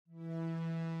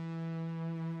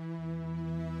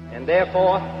And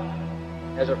therefore,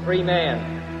 as a free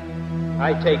man,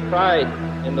 I take pride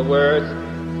in the words,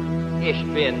 Ich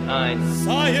bin ein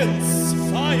Science!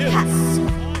 Science!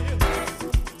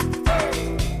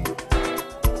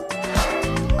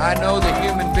 I know the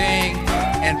human being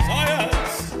and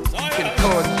Science! can Science!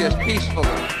 coexist peacefully.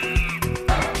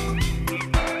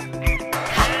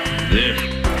 This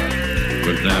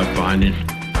was thou findest.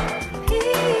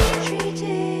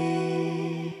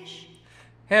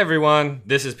 Hey everyone,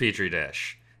 this is Petri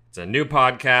Dish. It's a new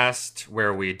podcast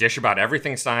where we dish about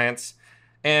everything science,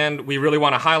 and we really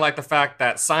want to highlight the fact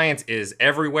that science is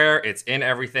everywhere, it's in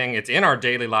everything, it's in our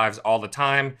daily lives all the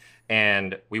time,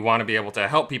 and we want to be able to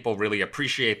help people really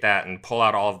appreciate that and pull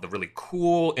out all of the really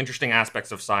cool, interesting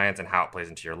aspects of science and how it plays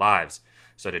into your lives.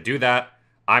 So to do that,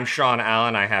 I'm Sean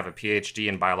Allen. I have a PhD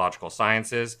in biological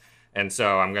sciences, and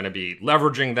so I'm going to be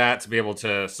leveraging that to be able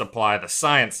to supply the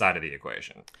science side of the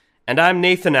equation. And I'm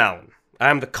Nathan Allen.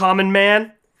 I'm the common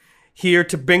man, here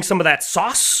to bring some of that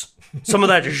sauce, some of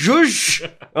that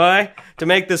zhuzh, all right, to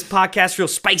make this podcast real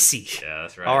spicy. Yeah,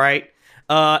 that's right. All right?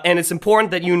 And it's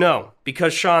important that you know,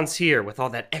 because Sean's here with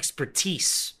all that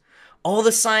expertise, all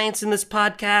the science in this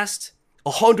podcast,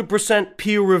 100%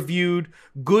 peer-reviewed,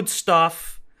 good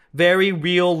stuff, very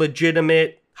real,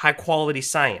 legitimate, high-quality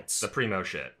science. The primo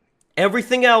shit.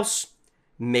 Everything else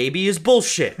maybe is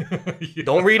bullshit. Yeah.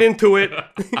 Don't read into it.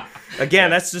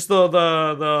 Again, that's just the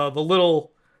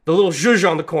little zhuzh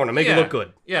on the corner. Make it look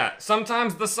good. Yeah,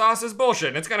 sometimes the sauce is bullshit,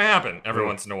 and it's gonna happen every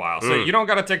once in a while. So you don't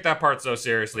gotta take that part so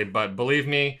seriously, but believe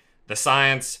me, the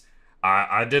science,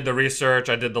 I did the research,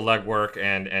 I did the legwork,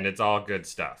 and it's all good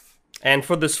stuff. And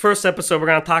for this first episode, we're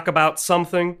gonna talk about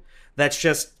something that's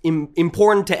just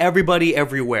important to everybody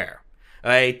everywhere.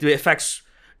 It affects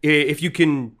if you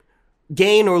can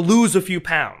gain or lose a few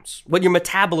pounds, what your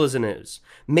metabolism is.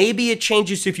 Maybe it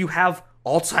changes if you have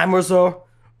Alzheimer's or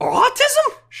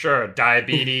autism. Sure,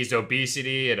 diabetes,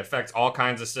 obesity, it affects all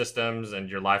kinds of systems and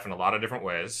your life in a lot of different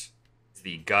ways. It's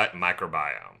the gut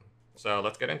microbiome. So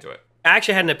let's get into it. I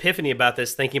actually had an epiphany about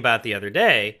this, thinking about it the other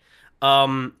day.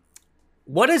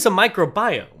 What is a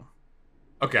microbiome?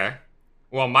 Okay.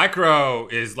 Well, micro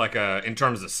is like in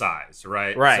terms of size,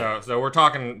 right? Right. So we're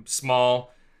talking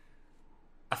small,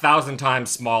 1,000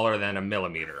 times smaller than a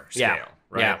millimeter scale,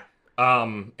 right? Yeah.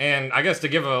 And I guess to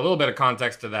give a little bit of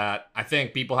context to that, I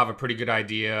think people have a pretty good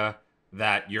idea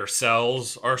that your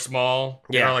cells are small,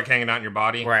 like hanging out in your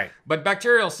body. Right. But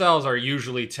bacterial cells are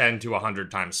usually 10 to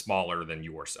 100 times smaller than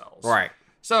your cells. Right.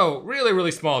 So really,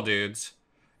 really small dudes.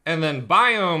 And then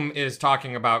biome is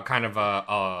talking about kind of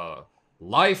a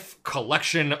life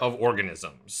collection of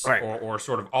organisms, right, or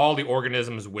sort of all the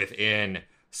organisms within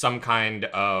some kind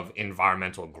of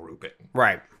environmental grouping.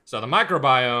 Right. So the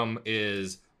microbiome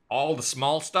is all the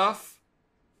small stuff,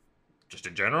 just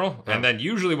in general. Yeah. And then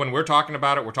usually when we're talking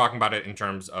about it in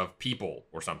terms of people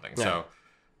or something. Yeah. So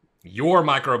your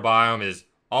microbiome is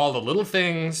all the little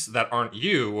things that aren't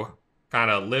you kind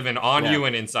of living on you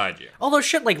and inside you. Although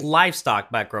shit like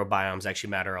livestock microbiomes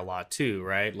actually matter a lot too,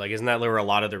 right? Like, isn't that where a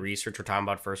lot of the research we're talking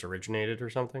about first originated or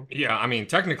something? Yeah, I mean,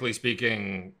 technically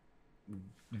speaking,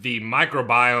 the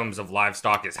microbiomes of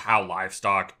livestock is how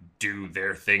livestock do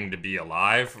their thing to be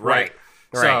alive, right?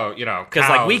 So, because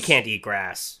like we can't eat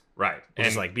grass. Right. And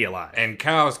just like be alive. And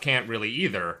cows can't really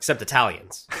either. Except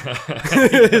Italians. Dirty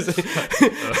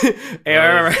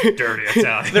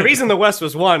Italians. The reason the West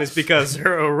was won is because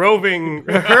roving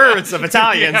herds of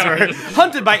Italians were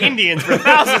hunted by Indians for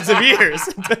thousands of years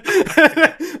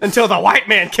until the white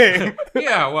man came.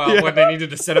 When they needed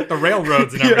to set up the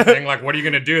railroads and everything, like, what are you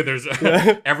going to do? There's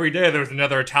every day there's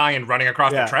another Italian running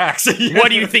across the tracks. What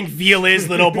do you think veal is,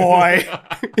 little boy?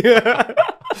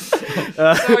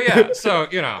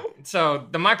 So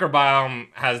the microbiome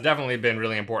has definitely been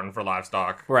really important for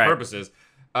livestock purposes.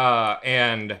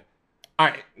 And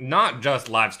not just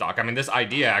livestock. I mean, this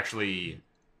idea actually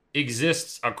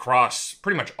exists across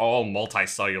pretty much all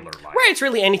multicellular life. Right, it's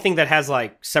really anything that has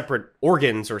like separate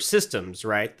organs or systems,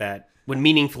 right, that would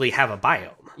meaningfully have a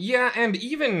biome. Yeah, and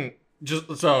even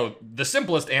so the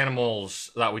simplest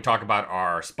animals that we talk about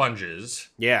are sponges.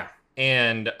 Yeah.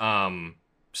 And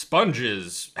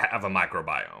sponges have a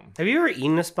microbiome. Have you ever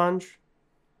eaten a sponge?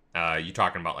 You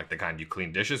talking about like the kind you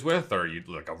clean dishes with, or you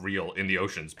like a real in the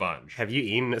ocean sponge? Have you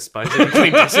eaten a sponge that you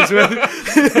clean dishes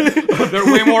with? They're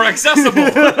way more accessible.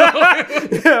 I'm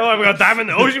gonna dive in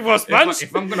the ocean for a sponge.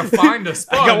 If I'm gonna find a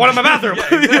sponge, I got one in my bathroom.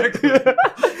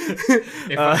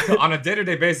 Exactly. On a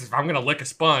day-to-day basis, if I'm gonna lick a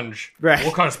sponge, right,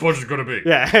 what kind of sponge is it gonna be?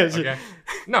 Yeah. Okay.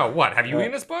 No, what? Have you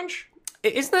eaten a sponge?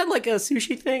 Isn't that like a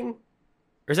sushi thing?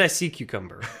 Or is that sea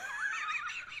cucumber?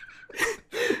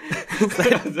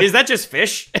 Is that just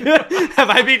fish? Have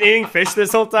I been eating fish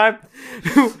this whole time?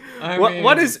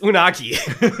 What is unagi?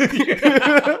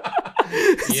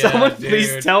 Someone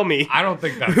please tell me. I don't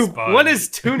think that's sponge. What is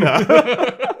tuna?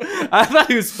 I thought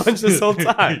he was sponge this whole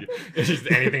time. It's just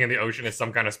anything in the ocean is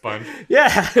some kind of sponge.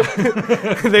 Yeah.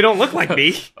 They don't look like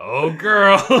me. Oh,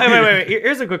 girl. Wait.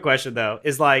 Here's a quick question, though.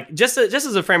 Is like, just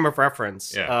as a frame of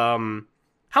reference, Yeah.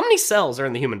 How many cells are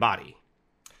in the human body?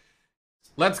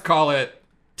 Let's call it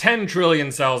 10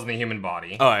 trillion cells in the human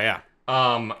body. Oh, yeah.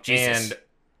 And Jesus.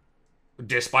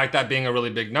 despite that being a really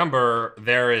big number,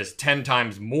 there is 10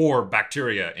 times more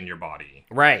bacteria in your body,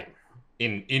 Right.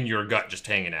 in your gut, just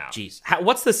hanging out. Jeez.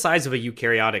 What's the size of a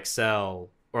eukaryotic cell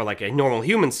or like a normal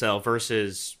human cell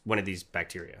versus one of these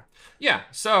bacteria? Yeah,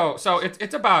 so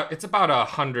it's about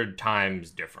 100 times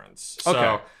difference.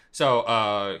 Okay.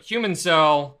 So human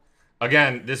cell,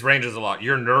 again, this ranges a lot.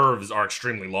 Your nerves are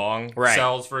extremely long. Right.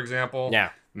 Cells, for example. Yeah.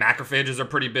 Macrophages are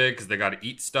pretty big because they got to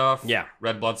eat stuff. Yeah.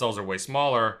 Red blood cells are way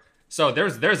smaller. So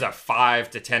there's a 5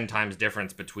 to 10 times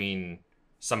difference between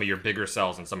some of your bigger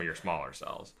cells and some of your smaller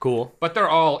cells. Cool. But they're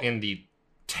all in the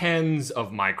tens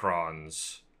of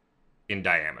microns in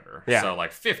diameter. Yeah. So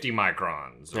like 50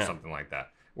 microns or Yeah. something like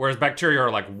that. Whereas bacteria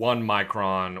are like 1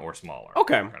 micron or smaller.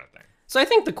 Okay. Kind of thing. So I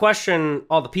think the question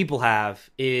all the people have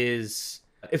is,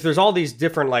 if there's all these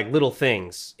different like little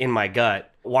things in my gut,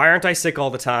 why aren't I sick all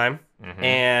the time? Mm-hmm.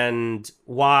 And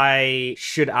why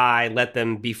should I let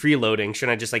them be freeloading?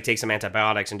 Shouldn't I just like take some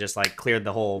antibiotics and just like clear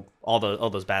the whole all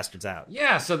those bastards out?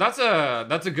 Yeah, so that's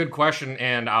a good question,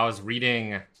 and I was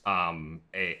reading an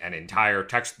entire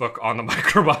textbook on the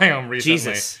microbiome recently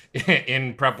Jesus.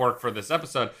 in prep work for this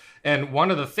episode. And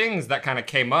one of the things that kind of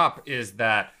came up is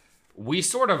that we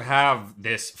sort of have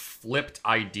this flipped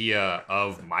idea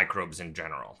of microbes in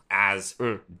general as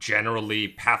generally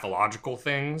pathological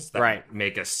things that Right.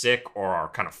 make us sick or are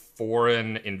kind of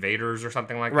foreign invaders or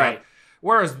something like Right. that.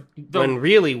 Whereas When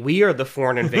really we are the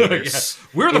foreign invaders. Yeah,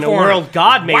 we're the in a foreign world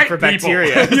God made white for people.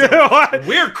 bacteria.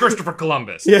 We're Christopher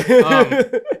Columbus.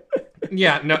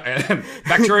 Yeah, no,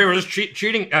 bacteria were just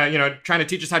cheating, trying to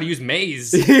teach us how to use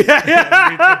maize.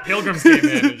 The pilgrims came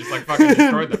in and just like fucking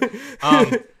destroyed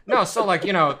them. No, so like,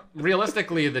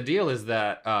 realistically, the deal is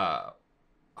that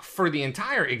for the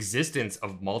entire existence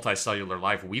of multicellular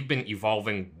life, we've been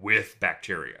evolving with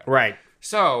bacteria. Right.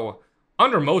 So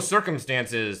under most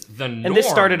circumstances, the norm... And this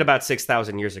started about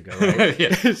 6,000 years ago, right?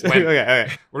 Yeah,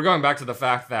 Okay. we're going back to the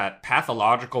fact that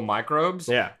pathological microbes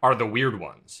Yeah. are the weird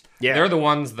ones. Yeah. They're the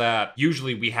ones that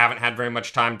usually we haven't had very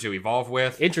much time to evolve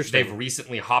with. Interesting. They've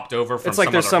recently hopped over from It's like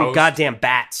some there's other some host. goddamn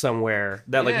bat somewhere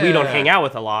that like we don't Yeah. hang out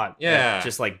with a lot. Yeah. That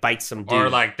just like bites some dude. Or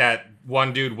like that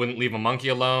one dude wouldn't leave a monkey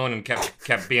alone and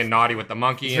kept being naughty with the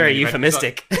monkey. It's and very he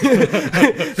euphemistic. He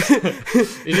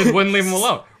just wouldn't leave him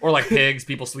alone. Or like pigs,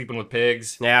 people sleeping with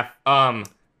pigs. Yeah.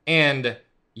 And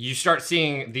you start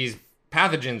seeing these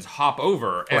pathogens hop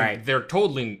over, and Right. they're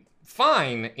totally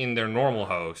fine in their normal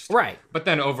host. Right. But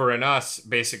then over in us,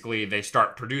 basically, they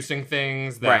start producing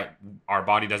things that Right. our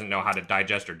body doesn't know how to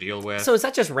digest or deal with. So is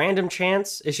that just random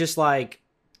chance? It's just like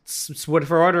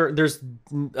there's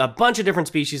a bunch of different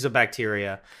species of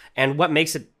bacteria, and what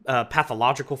makes it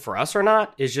pathological for us or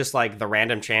not is just like the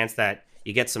random chance that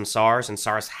you get some SARS, and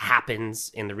SARS happens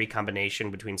in the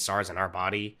recombination between SARS and our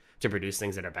body to produce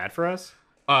things that are bad for us.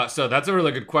 So that's a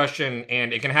really good question,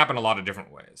 and it can happen a lot of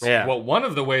different ways. Yeah. Well, one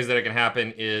of the ways that it can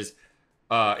happen is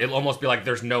it'll almost be like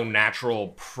there's no natural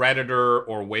predator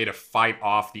or way to fight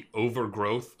off the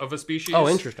overgrowth of a species. Oh,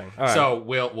 interesting. All right. So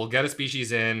we'll get a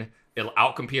species in, it'll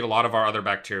outcompete a lot of our other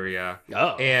bacteria,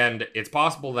 Oh. and it's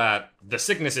possible that the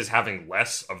sickness is having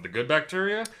less of the good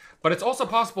bacteria, but it's also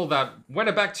possible that when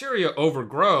a bacteria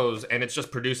overgrows and it's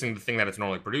just producing the thing that it's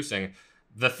normally producing,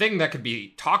 the thing that could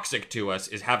be toxic to us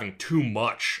is having too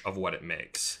much of what it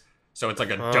makes. So it's like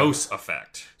a dose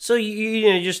effect. So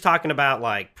you're just talking about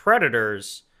like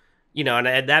predators, and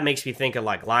that makes me think of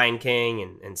like Lion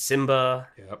King and Simba.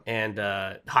 Yep. And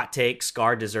hot take: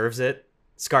 Scar deserves it.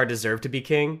 Scar deserved to be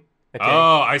king. Okay.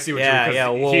 Oh, I see what yeah, you're... yeah.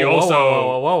 Whoa, he whoa,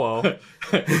 also... whoa.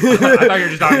 I thought you were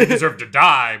just talking he deserved to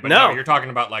die, but no, No. you're talking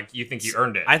about like you think he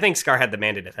earned it. I think Scar had the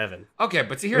mandate of heaven. Okay,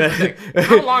 but see, here's the thing.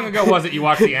 How long ago was it you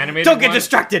watched the animated Don't get one?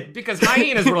 distracted. Because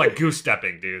hyenas were like goose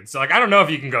stepping, dude. So like, I don't know if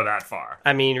you can go that far.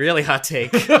 I mean, really hot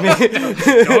take. Don't do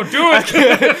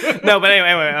it. No, but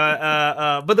anyway.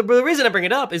 But the reason I bring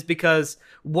it up is because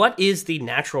what is the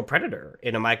natural predator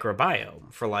in a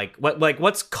microbiome for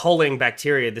what's culling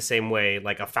bacteria the same way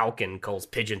like a falcon Falcon calls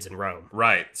pigeons in Rome.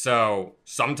 Right. So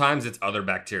sometimes it's other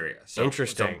bacteria. So,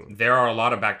 Interesting. So there are a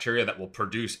lot of bacteria that will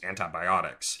produce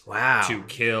antibiotics Wow. to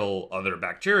kill other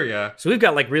bacteria. So we've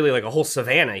got like really like a whole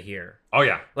savanna here. Oh,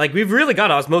 yeah. Like we've really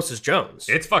got Osmosis Jones.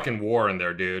 It's fucking war in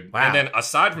there, dude. Wow. And then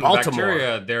aside from Baltimore. the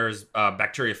bacteria, there's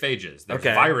bacteriophages. There's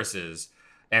Okay. viruses.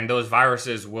 And those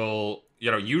viruses will,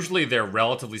 usually they're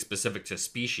relatively specific to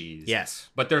species. Yes.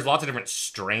 But there's lots of different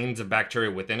strains of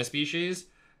bacteria within a species.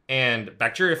 And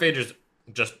bacteriophages,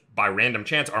 just by random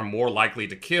chance, are more likely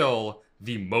to kill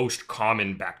the most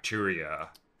common bacteria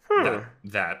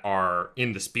that are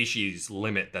in the species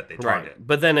limit that they target. Right.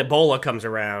 But then Ebola comes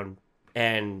around,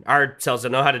 and our cells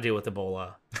don't know how to deal with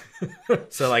Ebola.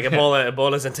 So like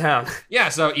Ebola's in town. Yeah,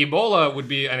 so Ebola would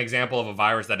be an example of a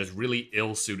virus that is really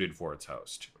ill-suited for its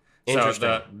host.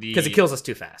 Interesting. Because So it kills us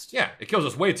too fast. Yeah, it kills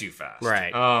us way too fast.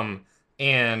 Right.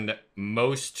 And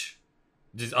most...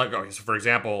 Okay, so for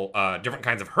example, different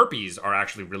kinds of herpes are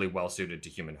actually really well-suited to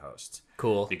human hosts.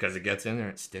 Cool. Because it gets in there,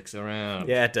 it sticks around.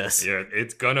 Yeah, it does. Yeah,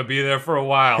 it's gonna be there for a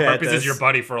while. Yeah, it Herpes does. is your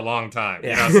buddy for a long time.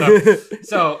 Yeah.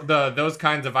 So those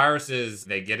kinds of viruses,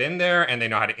 they get in there and they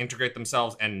know how to integrate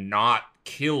themselves and not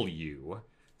kill you.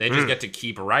 They just get to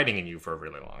keep writing in you for a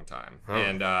really long time.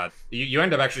 And you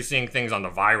end up actually seeing things on the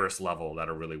virus level that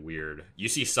are really weird. You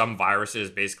see some viruses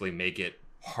basically make it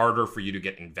harder for you to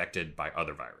get infected by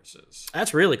other viruses.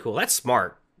 That's really cool. That's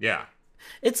smart. Yeah.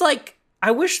 It's like,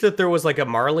 I wish that there was like a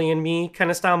Marley and Me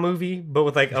kind of style movie, but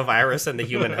with like a virus and the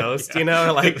human host, you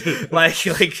know? Like,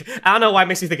 I don't know why it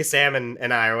makes me think of Sam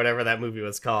and I, or whatever that movie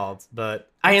was called, but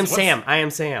I Am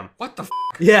Sam. What the f***?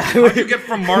 Yeah. How'd you get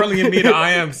from Marley and Me to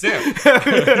I Am Sam?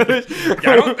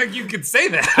 Yeah, I don't think you could say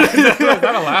that. Is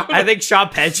that allowed? I think Sean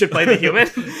Penn should play the human.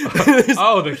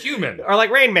 Oh, the human. Or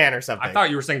like Rain Man or something. I thought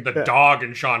you were saying the dog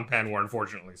and Sean Penn were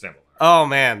unfortunately similar. Oh,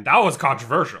 man. That was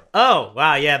controversial. Oh,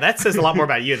 wow. Yeah, that says a lot more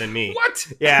about you than me.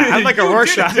 What? Yeah, I'm like a You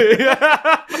Rorschach.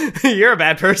 did You're a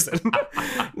bad person.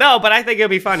 No, but I think it'd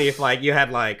be funny if like you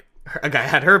had like a guy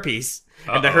had herpes.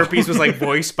 And the herpes was like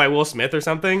voiced by Will Smith or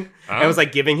something. And it was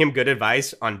like giving him good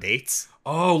advice on dates.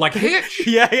 Oh, like Hitch.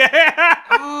 Yeah.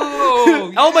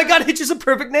 Oh. Oh my god, Hitch is a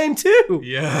perfect name too.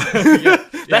 Yeah.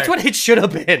 That's what Hitch should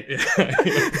have been.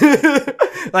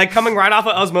 Like coming right off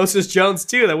of Osmosis Jones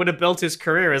too. That would have built his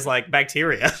career as like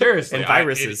bacteria. Seriously. And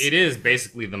viruses. It is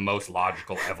basically the most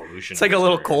logical evolution. It's like a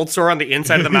little cold sore on the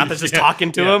inside of the mouth that's just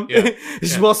talking to him. It's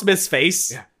just Will Smith's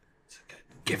face. Yeah.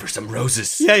 Give her some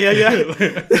roses. Yeah. You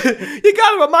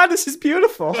gotta remind us she's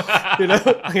beautiful. You know?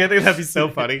 I think that'd be so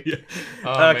funny.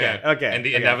 Oh, Okay, man. okay, And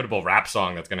the okay. inevitable rap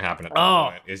song that's going to happen at that Oh,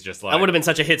 point is just like... That would have been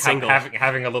such a hit single.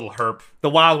 Having a little herp. The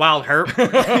Wild Wild Herp.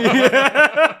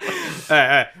 All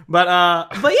right. But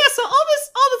yeah, so all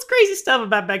this crazy stuff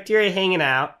about bacteria hanging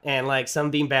out and like some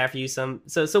being bad for you, some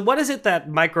so what is it that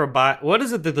what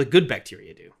is it that the good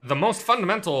bacteria do? The most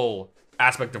fundamental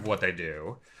aspect of what they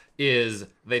do is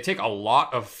they take a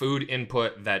lot of food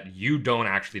input that you don't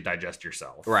actually digest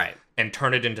yourself. Right. And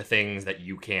turn it into things that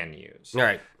you can use.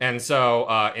 Right. And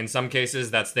so in some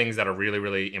cases, that's things that are really,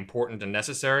 really important and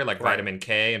necessary, like vitamin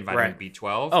K and vitamin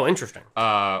B12. Oh, interesting.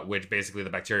 Which basically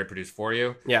the bacteria produce for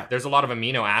you. Yeah. There's a lot of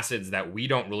amino acids that we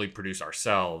don't really produce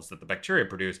ourselves that the bacteria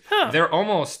produce. Huh. They're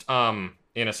almost,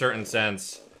 in a certain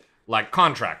sense, like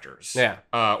contractors. Yeah.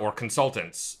 Or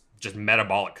consultants, just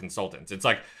metabolic consultants. It's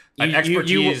like an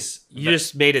expertise. You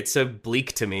just made it so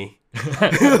bleak to me.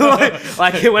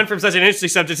 like it went from such an interesting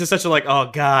subject to such a like, oh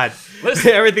god,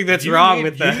 Listen, everything that's wrong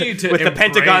with the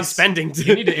Pentagon spending.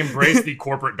 You need to embrace the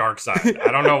corporate dark side.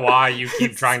 I don't know why you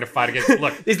keep trying to fight against.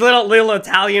 Look, These little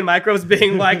Italian microbes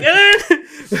being like,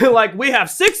 like we have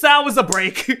 6 hours of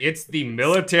break. it's the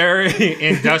military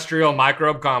industrial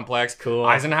microbe complex. Cool.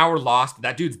 Eisenhower lost.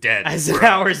 That dude's dead.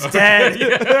 Eisenhower's dead.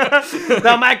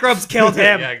 The microbes killed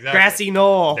him. Yeah, exactly. Grassy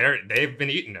knoll. They've been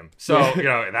eating him. So,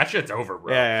 that shit's over,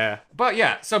 bro. Yeah. But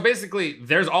yeah, so basically,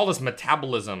 there's all this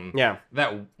metabolism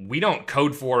that we don't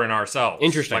code for in ourselves.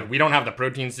 Interesting. Like, we don't have the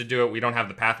proteins to do it. We don't have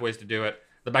the pathways to do it.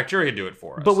 The bacteria do it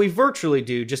for us. But we virtually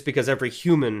do, just because every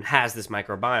human has this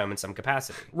microbiome in some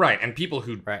capacity. Right, and people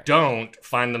who don't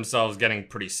find themselves getting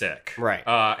pretty sick. Right.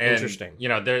 And, Interesting.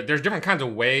 There's different kinds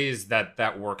of ways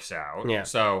that works out. Yeah.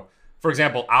 So, for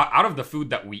example, out of the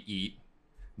food that we eat,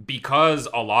 because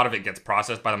a lot of it gets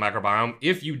processed by the microbiome,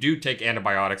 if you do take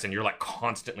antibiotics and you're like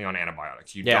constantly on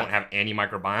antibiotics, you don't have any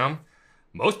microbiome,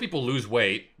 most people lose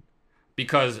weight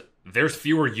because there's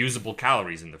fewer usable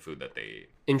calories in the food that they eat.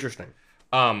 Interesting.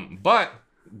 But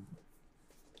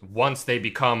once they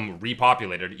become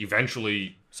repopulated,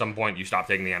 eventually, some point you stop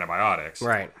taking the antibiotics.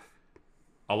 Right.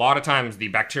 a lot of times the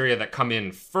bacteria that come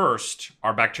in first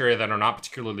are bacteria that are not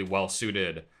particularly well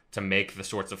suited to make the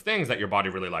sorts of things that your body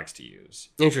really likes to use.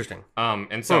 Interesting.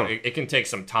 And so it can take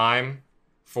some time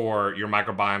for your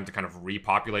microbiome to kind of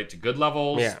repopulate to good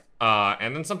levels. Yeah.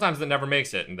 And then sometimes it never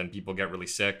makes it, and then people get really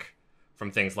sick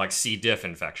from things like C. diff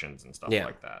infections and stuff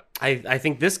like that. I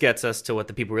think this gets us to what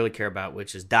the people really care about,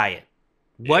 which is diet.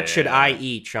 What should I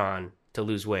eat, Sean, to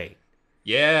lose weight?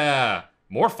 Yeah,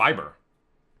 more fiber.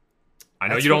 I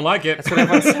know you don't like it. That's what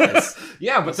everyone says.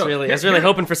 Yeah, but I was really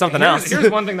hoping for something else. Here's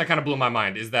one thing that kind of blew my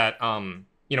mind is that, when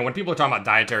people are talking about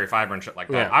dietary fiber and shit like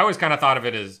that, I always kind of thought of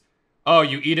it as, oh,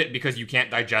 you eat it because you can't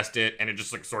digest it, and it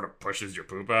just like sort of pushes your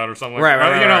poop out or something. Right.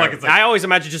 Like it's like, I always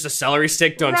imagine just a celery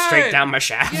stick going straight down my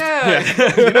shaft. Yeah.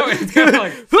 It's kind of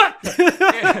like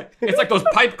it's like those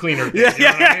pipe cleaner things.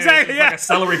 Exactly. It's like a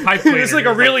celery pipe cleaner. It's like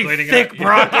a really thick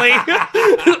broccoli. You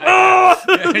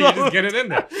just get it in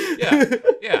there.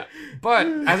 Yeah. But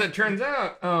as it turns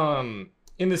out,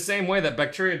 in the same way that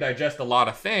bacteria digest a lot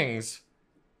of things,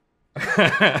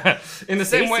 in the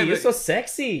same way you're that, so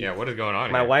sexy. Yeah, what is going on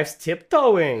My here? wife's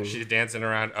tiptoeing. She's dancing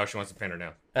around. Oh, she wants to paint her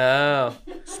nail. Oh.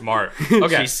 Smart.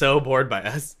 Okay. She's so bored by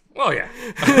us. Well, yeah.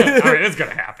 I mean, it's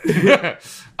gonna happen.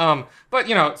 But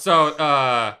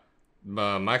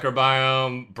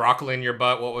microbiome, broccoli in your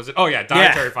butt. What was it? Oh yeah,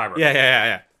 dietary fiber.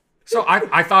 Yeah. So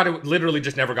I thought it literally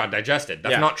just never got digested.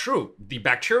 That's Yeah. not true. The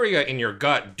bacteria in your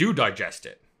gut do digest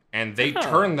it, and they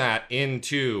turn that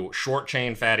into short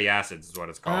chain fatty acids, is what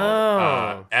it's called.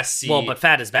 Oh. SC. Well, but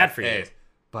fat is bad for you.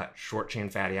 But short chain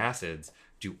fatty acids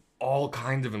do all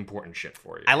kinds of important shit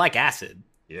for you. I like acid.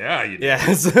 Yeah, you do.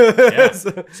 Yes. Yeah.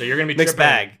 So you're gonna be Mixed tripping.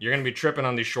 bag. You're gonna be tripping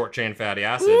on these short chain fatty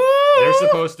acids. They're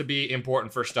supposed to be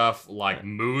important for stuff like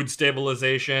mood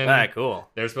stabilization. All right, cool.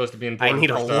 They're supposed to be I important. need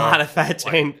for a stuff lot of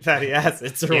fatty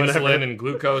acids or like whatever. insulin and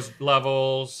glucose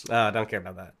levels. Oh, I don't care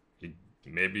about that.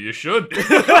 Maybe you should.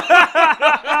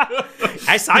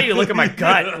 I saw you look at my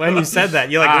gut when you said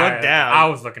that. You looked down. I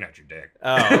was looking at your dick.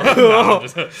 Oh, No, I'm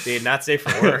just- dude, not safe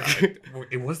for work.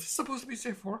 Was this supposed to be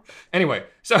safe for? Anyway,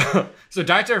 so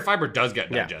dietary fiber does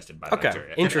get Yeah. digested by Okay,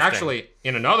 bacteria. And interesting. actually,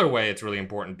 in another way, it's really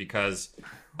important because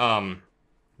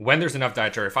when there's enough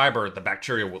dietary fiber, the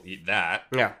bacteria will eat that.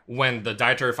 Yeah. When the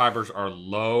dietary fibers are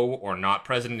low or not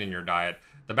present in your diet,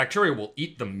 the bacteria will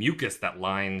eat the mucus that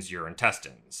lines your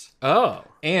intestines. Oh.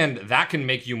 And that can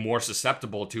make you more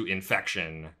susceptible to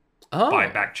infection by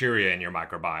bacteria in your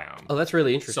microbiome. Oh, that's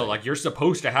really interesting. So, like, you're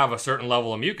supposed to have a certain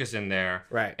level of mucus in there.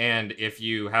 Right. And if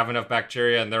you have enough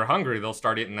bacteria and they're hungry, they'll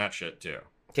start eating that shit too.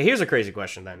 Okay, here's a crazy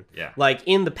question then. Yeah. Like,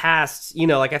 in the past,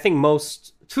 I think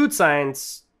most food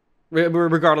science,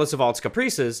 regardless of all its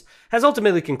caprices, has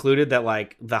ultimately concluded that,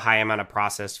 like, the high amount of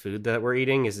processed food that we're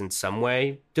eating is in some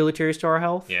way deleterious to our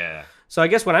health. Yeah. So I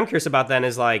guess what I'm curious about then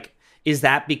is, like, is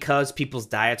that because people's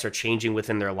diets are changing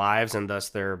within their lives and thus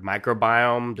their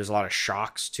microbiome, there's a lot of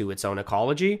shocks to its own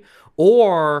ecology?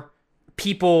 Or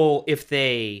people, if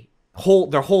they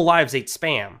their whole lives ate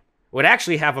Spam, would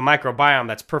actually have a microbiome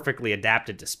that's perfectly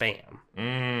adapted to Spam?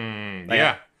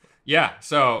 Yeah. Yeah.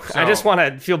 So I just want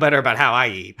to feel better about how I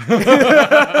eat.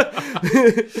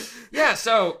 Yeah,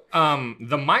 so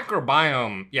the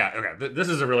microbiome, okay, this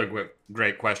is a really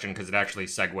great question because it actually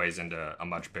segues into a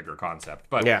much bigger concept.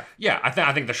 But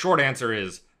I think the short answer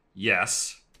is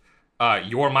yes.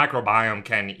 Your microbiome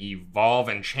can evolve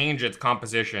and change its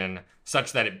composition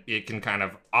such that it can kind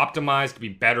of optimize to be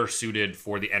better suited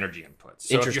for the energy inputs.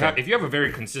 So if you have a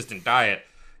very consistent diet,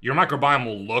 your microbiome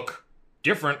will look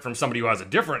different from somebody who has a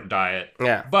different diet.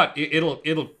 Yeah. But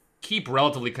it'll keep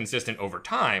relatively consistent over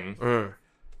time.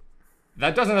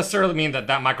 That doesn't necessarily mean that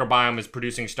microbiome is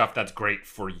producing stuff that's great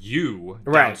for you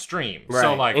downstream. Right.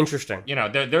 So, like, interesting.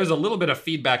 There's a little bit of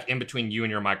feedback in between you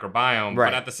and your microbiome,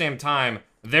 but at the same time,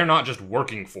 they're not just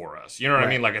working for us. You know what I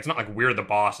mean? Like, it's not like we're the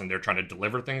boss and they're trying to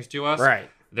deliver things to us. Right.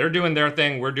 They're doing their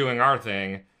thing, we're doing our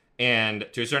thing, and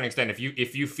to a certain extent, if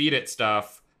you feed it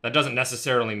stuff, that doesn't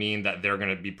necessarily mean that they're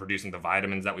going to be producing the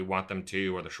vitamins that we want them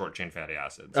to or the short chain fatty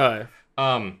acids.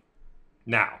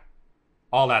 Now,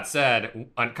 all that said,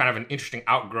 kind of an interesting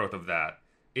outgrowth of that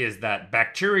is that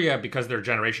bacteria, because their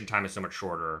generation time is so much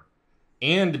shorter,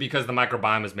 and because the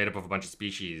microbiome is made up of a bunch of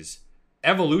species,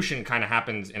 evolution kind of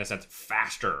happens, in a sense,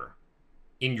 faster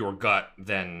in your gut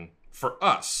than for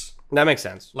us. That makes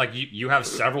sense. Like, you have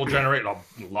several a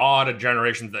lot of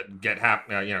generations that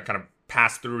kind of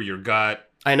pass through your gut.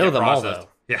 I know them all, processed.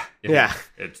 though. Yeah.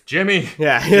 It's Jimmy.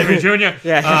 Yeah. Jimmy Jr.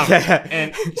 Yeah.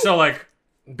 And so, like,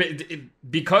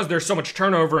 because there's so much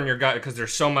turnover in your gut, because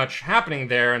there's so much happening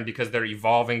there, and because they're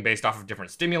evolving based off of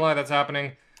different stimuli that's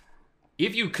happening,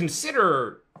 if you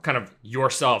consider kind of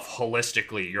yourself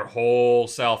holistically, your whole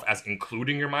self as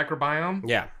including your microbiome,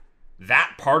 Yeah.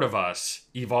 that part of us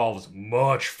evolves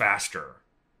much faster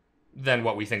than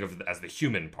what we think of as the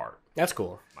human part That's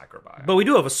cool. microbiome. But we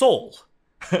do have a soul.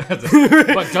 But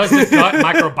does the gut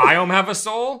microbiome have a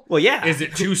soul? Well, yeah. Is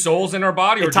it two souls in our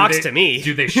body? It talks to me.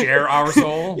 Do they share our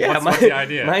soul? Yeah, What's the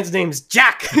idea? Mine's name's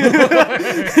Jack.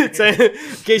 So,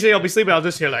 occasionally I'll be sleeping, I'll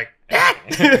just hear like,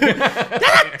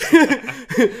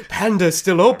 Panda's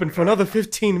still open for another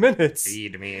 15 minutes.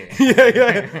 Feed me.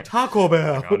 Yeah. Taco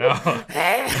Bell. Oh, no.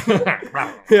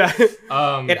 Yeah.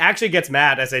 It actually gets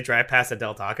mad as I drive past a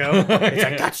Del Taco. It's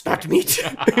like, that's not meat.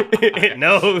 It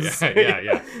knows.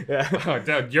 yeah. Oh,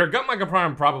 dude, your gut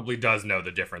microbiome probably does know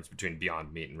the difference between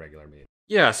Beyond Meat and regular meat.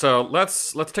 Yeah, so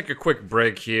let's take a quick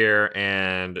break here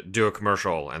and do a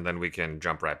commercial, and then we can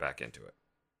jump right back into it.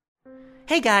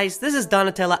 Hey guys, this is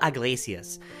Donatella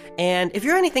Iglesias, and if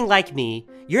you're anything like me,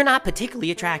 you're not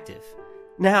particularly attractive.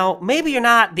 Now, maybe you're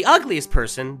not the ugliest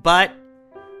person, but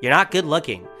you're not good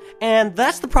looking. And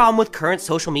that's the problem with current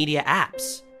social media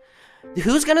apps.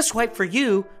 Who's gonna swipe for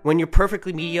you when you're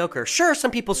perfectly mediocre? Sure,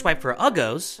 some people swipe for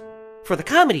uggos, for the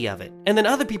comedy of it, and then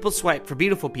other people swipe for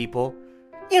beautiful people,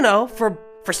 you know, for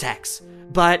sex.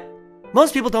 But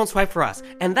most people don't swipe for us.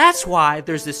 And that's why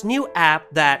there's this new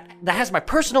app that has my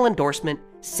personal endorsement,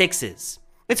 Sixes.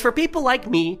 It's for people like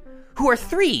me who are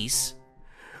threes,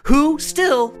 who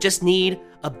still just need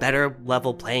a better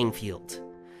level playing field.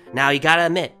 Now, you gotta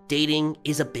admit, dating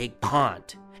is a big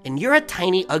pond, and you're a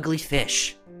tiny, ugly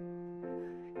fish.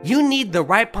 You need the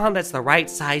right pond that's the right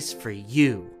size for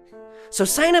you. So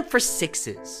sign up for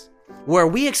Sixes, where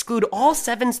we exclude all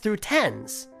 7s through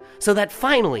 10s, so that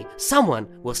finally someone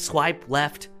will swipe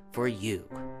left for you.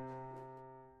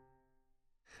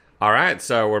 All right,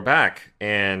 so we're back.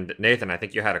 And Nathan, I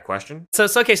think you had a question? So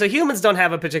humans don't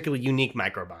have a particularly unique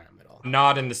microbiome at all.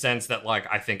 Not in the sense that, like,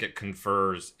 I think it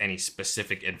confers any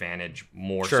specific advantage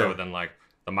more Sure. so than, like,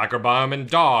 the microbiome in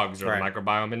dogs or Right. the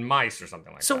microbiome in mice or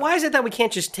something like So that. why is it that we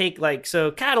can't just take, like, so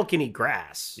cattle can eat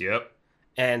grass? Yep.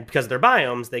 And because of their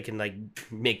biomes, they can, like,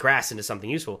 make grass into something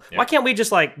useful. Yeah. Why can't we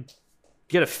just, like,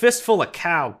 get a fistful of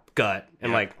cow gut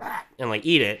and, Yeah. like,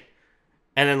 eat it,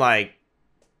 and then, like,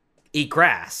 eat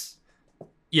grass?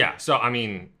 Yeah, so, I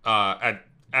mean,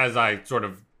 as I sort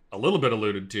of a little bit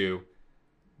alluded to,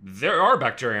 there are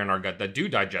bacteria in our gut that do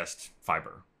digest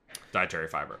fiber, dietary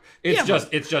fiber.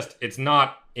 It's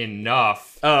not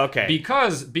enough. Oh, okay.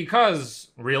 Because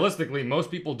realistically,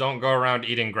 most people don't go around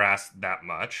eating grass that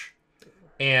much.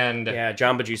 And Yeah,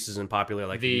 Jamba Juice isn't popular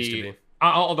like it used to be.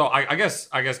 although I guess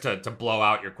to blow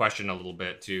out your question a little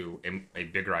bit to a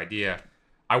bigger idea,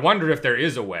 I wonder if there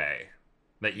is a way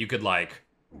that you could, like,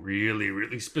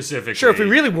 really specifically, Sure, if we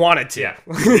really wanted to. yeah,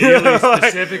 really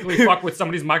specifically fuck with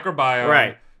somebody's microbiome,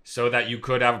 Right. so that you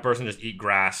could have a person just eat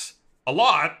grass a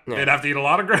lot. Yeah. They'd have to eat a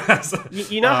lot of grass.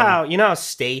 You know how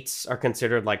states are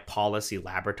considered like policy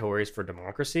laboratories for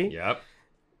democracy? Yep.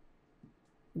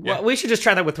 Well, we should just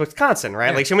try that with Wisconsin, right?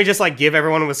 Yeah. Like, should we just like give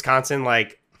everyone in Wisconsin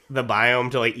like the biome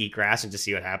to like eat grass and just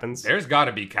see what happens? There's got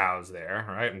to be cows there,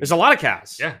 right? There's a lot of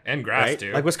cows. Yeah, and grass right?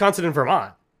 too. Like Wisconsin and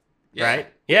Vermont, Yeah. right?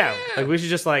 Yeah. Like we should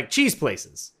just like cheese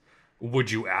places.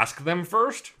 Would you ask them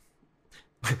first?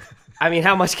 I mean,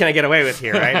 how much can I get away with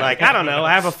here, right? Like, I don't know.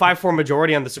 I have a 5-4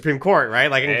 majority on the Supreme Court, right?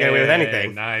 Like, I can get away with Hey,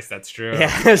 anything. Nice, that's true.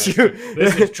 Yeah, that's true.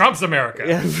 This is Trump's America.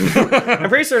 I'm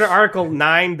pretty certain Article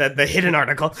 9, the hidden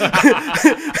article,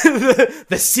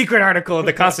 the secret article of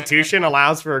the Constitution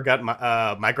allows for gut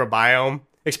microbiome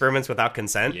experiments without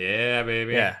consent. Yeah,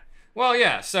 baby. Yeah. Well,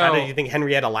 yeah. So How did you think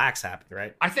Henrietta Lacks happened,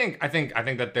 right? I think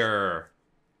that there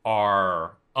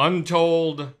are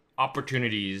untold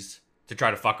opportunities to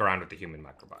try to fuck around with the human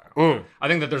microbiome. I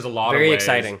think that there's a lot Very of ways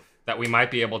exciting. that we might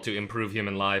be able to improve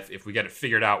human life if we get it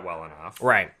figured out well enough.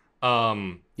 Right.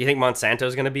 You You think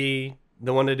Monsanto's going to be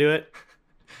the one to do it?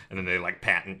 and then they like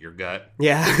patent your gut.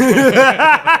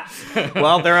 Yeah.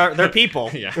 Well, they're people,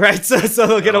 Yeah. right? So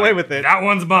they'll get away Like, with it. That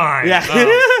one's mine.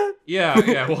 Yeah.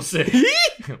 Yeah, we'll see.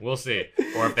 We'll see.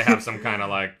 Or if they have some kind of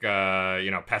like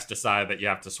pesticide that you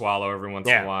have to swallow every once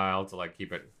in Yeah. a while to like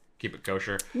keep it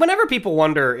kosher. Whenever people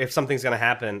wonder if something's going to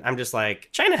happen, I'm just like,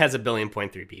 China has 1.3 billion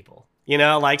people. You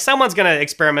know, like someone's going to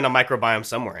experiment on microbiome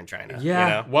somewhere in China. You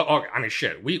know? Well, I mean,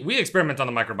 shit. We experiment on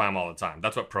the microbiome all the time.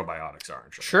 That's what probiotics are.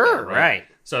 And shit like Sure, that, right.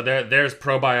 So there's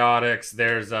probiotics.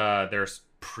 There's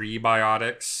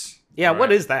prebiotics. Yeah, right?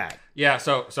 what is that? Yeah.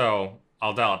 So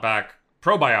I'll dial it back.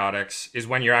 Probiotics is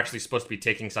when you're actually supposed to be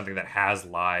taking something that has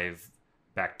live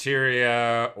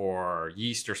bacteria or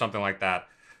yeast or something like that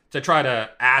to try to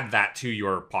add that to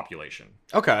your population.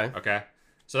 Okay. Okay.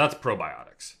 So that's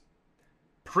probiotics.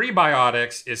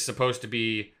 prebiotics is supposed to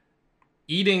be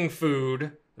eating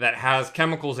food that has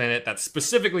chemicals in it that's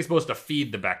specifically supposed to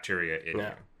feed the bacteria in you.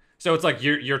 So it's like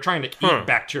you're trying to eat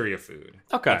bacteria food.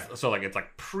 Okay. So like it's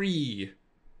like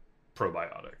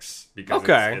probiotics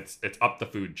because it's up the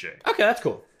food chain. Okay, that's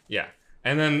cool. Yeah.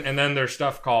 And then there's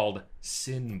stuff called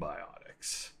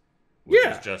synbiotics. Which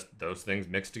is just those things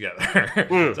mixed together.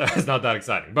 So it's not that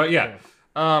exciting. But yeah.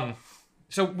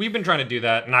 So we've been trying to do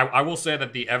that, and I will say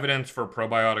that the evidence for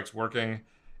probiotics working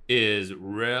is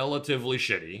relatively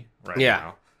shitty right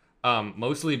now.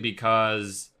 Mostly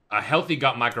because a healthy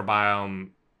gut microbiome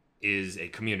is a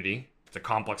community. It's a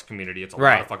complex community. It's a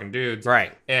lot of fucking dudes.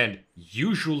 Right. And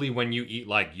usually when you eat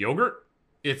like yogurt,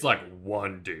 it's like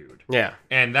one dude. Yeah.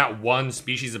 And that one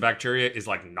species of bacteria is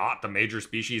like not the major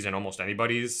species in almost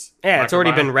anybody's Yeah, it's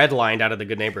already microbiome. been redlined out of the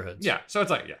good neighborhoods. Yeah. So it's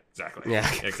like, yeah, exactly.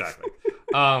 Yeah. Exactly.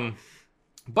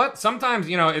 But sometimes,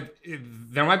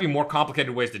 there might be more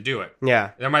complicated ways to do it.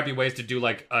 Yeah. There might be ways to do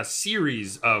like a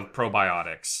series of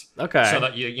probiotics. Okay. So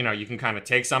that you can kind of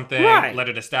take something, Right. let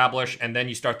it establish, and then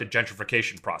you start the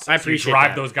gentrification process. I appreciate you drive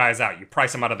that. those guys out. You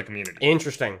price them out of the community.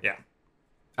 Interesting. Yeah.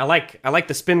 I like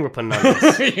the spin we're putting on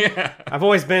this. Yeah. I've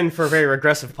always been for very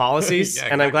regressive policies, Yeah,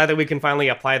 and I'm exactly. glad that we can finally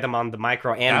apply them on the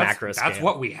micro and macro scale. That's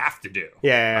what we have to do.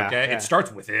 Yeah, Okay. yeah. It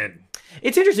starts within.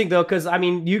 It's interesting though, because I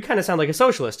mean, you kind of sound like a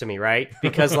socialist to me, right?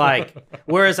 Because like,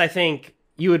 whereas I think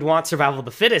you would want survival of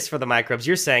the fittest for the microbes,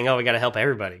 you're saying, oh, we got to help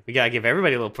everybody. We got to give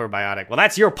everybody a little probiotic. Well,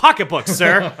 that's your pocketbook,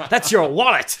 sir. That's your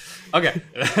wallet. Okay.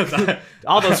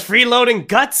 All those freeloading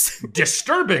guts.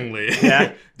 Disturbingly,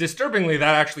 Yeah. disturbingly,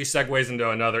 that actually segues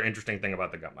into another interesting thing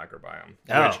about the gut microbiome,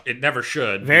 Oh. which it never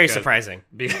should. Very because- surprising.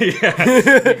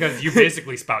 because you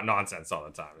basically spout nonsense all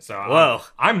the time. So Whoa.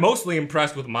 I'm mostly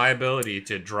impressed with my ability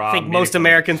to draw. I think most meaningful-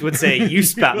 Americans would say you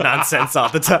spout nonsense all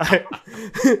the time.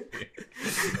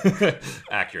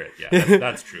 Accurate, yeah,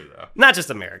 that's true though. Not just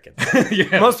Americans.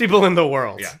 Yeah. Most people in the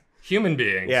world. Yeah, human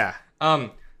beings. Yeah.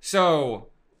 So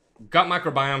gut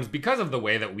microbiomes, because of the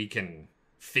way that we can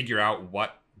figure out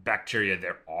what bacteria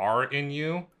there are in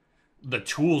you, the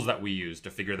tools that we use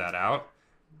to figure that out,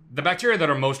 the bacteria that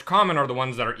are most common are the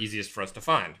ones that are easiest for us to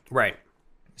find. Right.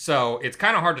 So it's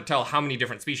kind of hard to tell how many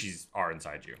different species are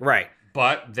inside you. Right.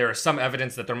 But there is some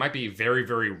evidence that there might be very,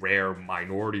 very rare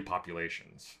minority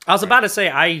populations. I was about to say,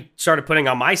 I started putting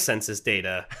on my census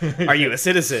data. Are you a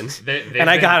citizen? They've and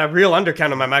I been- got a real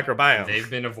undercount of my microbiome. They've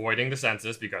been avoiding the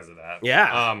census because of that.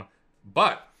 Yeah.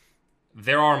 But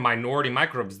there are minority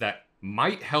microbes that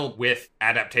might help with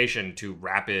adaptation to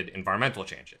rapid environmental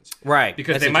changes. Right.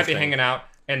 Because That's they might be interesting. hanging out,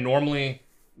 and normally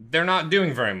they're not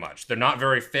doing very much. They're not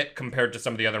very fit compared to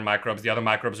some of the other microbes. The other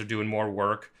microbes are doing more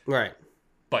work. Right.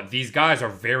 But these guys are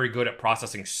very good at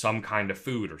processing some kind of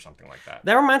food or something like that.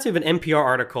 That reminds me of an NPR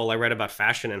article I read about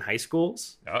fashion in high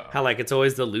schools. Uh-oh. How, like, it's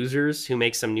always the losers who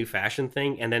make some new fashion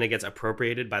thing, and then it gets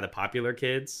appropriated by the popular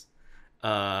kids.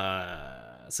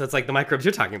 So it's like the microbes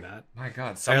you're talking about. My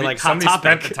God, somebody, like Hot somebody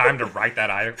spent Topic. the time to write that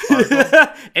article.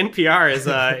 NPR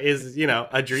is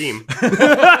a dream.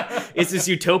 It's this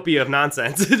utopia of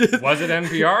nonsense. Was it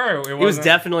NPR? Or It was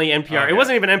definitely NPR. Okay. It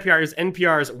wasn't even NPR. It was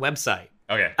NPR's website.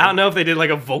 Okay. I don't know if they did like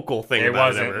a vocal thing It about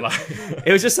wasn't it ever. like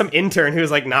It was just some intern who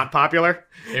was like not popular.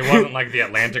 it wasn't like the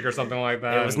Atlantic or something like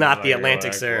that. It was not the Like,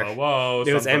 Atlantic, like, sir. Whoa,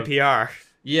 It was something- NPR.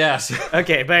 Yes.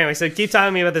 Okay, but anyway, so keep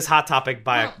telling me about this hot topic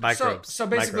microbes. So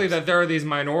basically, Microbes. that there are these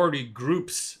minority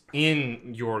groups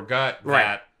in your gut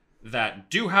Right. that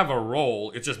do have a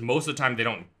role. It's just most of the time they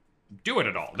don't do it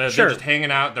at all. They're Sure. just hanging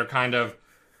out. They're kind of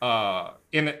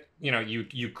in it.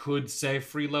 You could say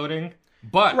freeloading,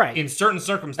 but Right. in certain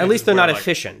circumstances, At least they're where, not like,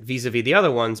 efficient vis-a-vis the other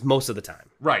ones most of the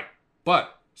time. Right.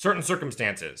 But certain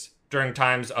circumstances, during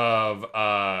times of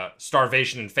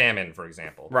starvation and famine, for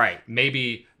example. Right.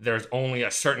 Maybe there's only a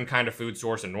certain kind of food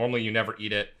source and normally you never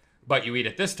eat it, but you eat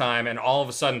it this time and all of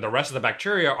a sudden the rest of the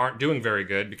bacteria aren't doing very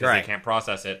good because Right. they can't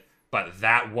process it, but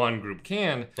that one group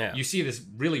can. Yeah. You see this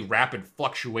really rapid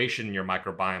fluctuation in your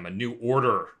microbiome, a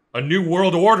new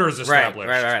world order is Right, established.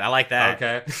 right. I like that.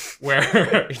 Okay.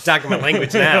 Where You're talking my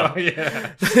language now.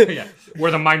 yeah. Yeah.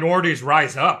 Where the minorities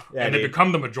rise up Yeah, and they dude.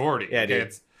 become the majority. Yeah, okay?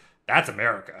 dude. That's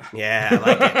America. Yeah, I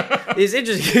like it. It's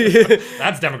interesting.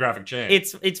 That's demographic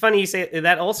change. It's funny you say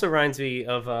that. Also reminds me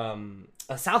of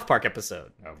a South Park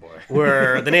episode Oh boy.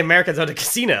 where the Native Americans owned a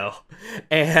casino,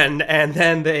 and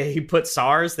then they put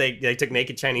SARS. They took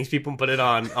naked Chinese people and put it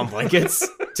on blankets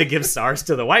to give SARS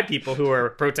to the white people who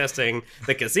were protesting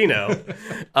the casino.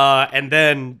 And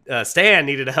then Stan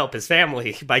needed to help his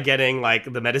family by getting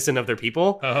like the medicine of their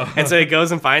people, and so he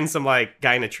goes and finds some like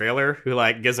guy in a trailer who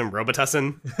like gives him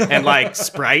Robitussin and like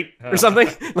Sprite or something,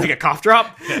 like a cough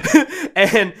drop,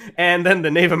 and then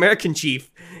the Native American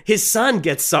chief his son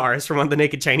gets SARS from one of the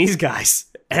naked Chinese guys.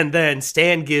 And then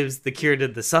Stan gives the cure to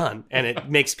the son, and it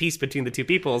makes peace between the two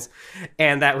peoples.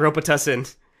 And that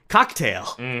Robitussin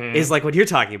cocktail is like what you're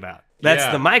talking about. That's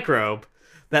the microbe.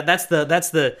 That's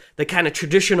the kind of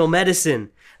traditional medicine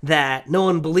that no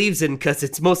one believes in because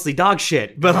it's mostly dog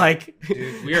shit. But like,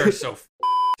 Dude, we are so.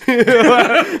 what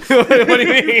do you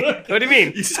mean? What do you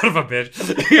mean? You son of a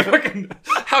bitch! You fucking,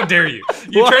 how dare you?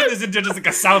 You What? turned this into just like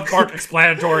a South Park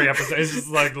explanatory episode. It's just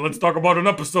like, let's talk about an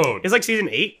episode. It's like season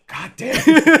 8. God damn!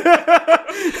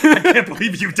 I can't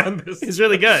believe you've done this. It's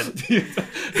really good.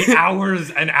 The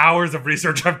hours and hours of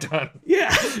research I've done.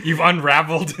 Yeah. You've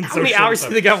unraveled in How many hours do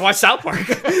you think I've watched South Park?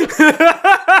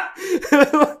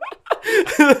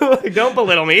 Don't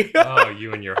belittle me. Oh,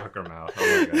 you and your hooker mouth.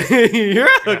 Oh my god. You're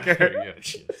a hooker. Yeah,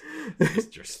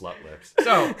 just your slut lips.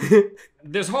 So,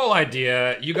 this whole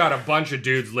idea, you got a bunch of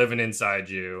dudes living inside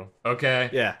you, okay?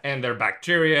 Yeah. And they're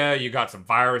bacteria, you got some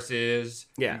viruses,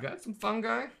 Yeah. you got some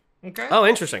fungi, okay? Oh,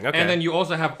 interesting. Okay. And then you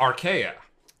also have archaea.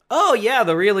 oh, yeah,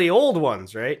 the really old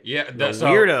ones, right? Yeah, The so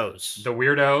weirdos. The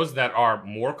weirdos that are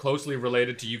more closely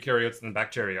related to eukaryotes than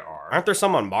bacteria are. Aren't there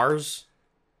some on Mars?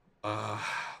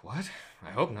 What? I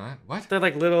hope not. What? They're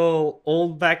like little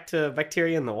old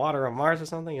bacteria in the water on Mars or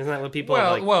something. Isn't that what people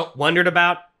have, Well- wondered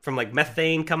about from like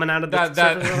methane coming out of the That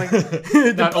surface or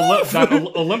something? that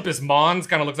Olympus Mons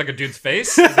kind of looks like a dude's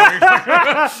face. Is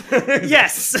that what you're talking about?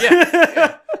 Yes.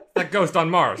 That ghost on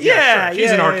Mars. Yeah, sure. He's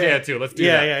yeah, an yeah, archaea yeah. too. Let's do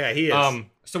Yeah, that. yeah, he is.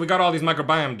 So we got all these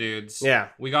microbiome dudes. Yeah.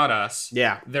 We got us.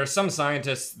 Yeah. There's some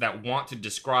scientists that want to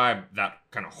describe that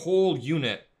kind of whole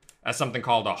unit as something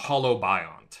called a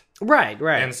holobiont. Right.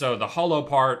 And so the holo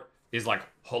part is like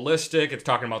holistic. It's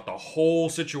talking about the whole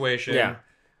situation. Yeah.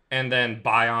 And then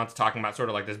biont's talking about sort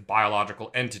of like this biological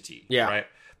entity. Yeah. Right.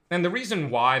 And the reason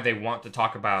why they want to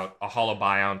talk about a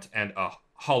holobiont and a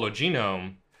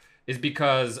hologenome is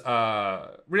because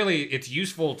really it's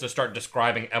useful to start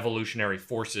describing evolutionary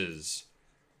forces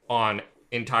on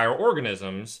entire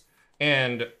organisms.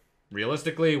 And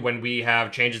realistically, when we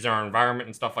have changes in our environment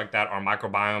and stuff like that, our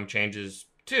microbiome changes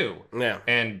too. Yeah.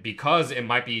 And because it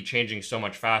might be changing so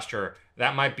much faster,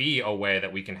 that might be a way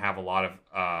that we can have a lot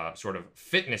of sort of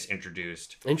fitness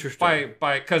introduced. Interesting.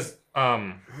 Because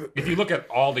if you look at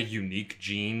all the unique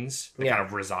genes that Yeah. kind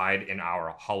of reside in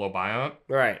our holobiont,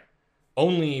 Right.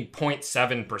 only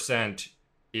 0.7%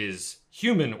 is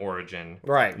human origin.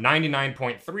 Right.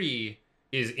 99.3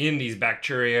 is in these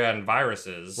bacteria and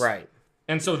viruses. Right.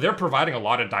 And so they're providing a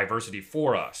lot of diversity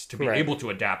for us to be Right. able to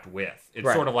adapt with. It's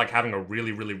Right. sort of like having a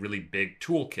really, really, really big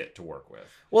toolkit to work with.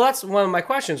 Well, that's one of my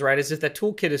questions, right? Is if that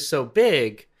toolkit is so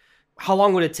big, how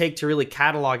long would it take to really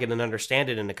catalog it and understand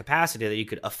it in a capacity that you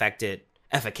could affect it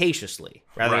efficaciously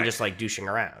rather than Right. just like douching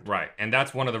around? Right. And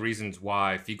that's one of the reasons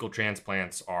why fecal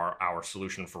transplants are our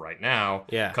solution for right now.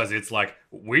 Yeah. Because it's like,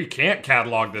 we can't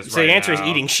catalog this So right the answer is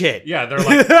now. yeah, shit. Yeah, they're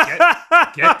like,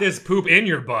 get this poop in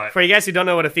your butt. For you guys who don't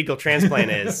know what a fecal transplant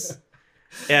is,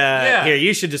 here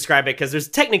you should describe it because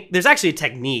there's actually a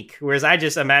technique. Whereas I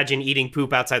just imagine eating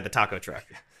poop outside the taco truck.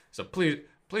 So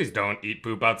please don't eat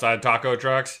poop outside taco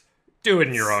trucks. Do it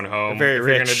in your own home. Very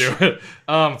if rich. You're gonna do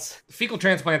it. Fecal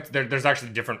transplants. There's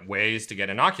actually different ways to get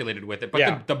inoculated with it, but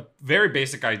Yeah. the very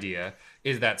basic idea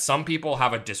is that some people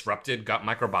have a disrupted gut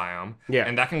microbiome, Yeah.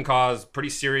 and that can cause pretty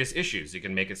serious issues. You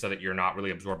can make it so that you're not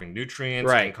really absorbing nutrients.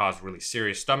 It Right. can cause really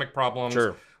serious stomach problems.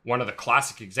 Sure. One of the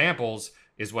classic examples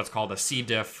is what's called a C.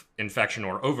 diff infection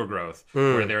or overgrowth,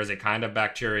 Hmm. where there is a kind of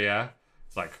bacteria.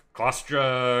 It's like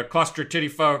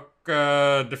Clostridium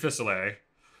difficile.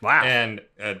 Wow. And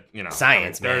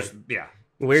Science, there's man. yeah.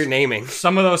 Weird naming.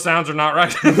 Some of those sounds are not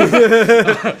right.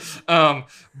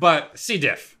 But C.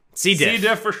 diff. C. diff. C.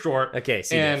 diff for short. Okay,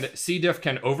 C. And diff. C. diff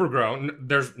can overgrow.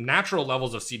 There's natural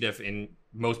levels of C. diff in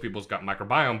most people's gut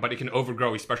microbiome, but it can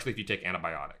overgrow, especially if you take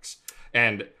antibiotics.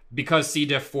 And because C.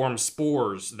 diff forms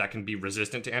spores that can be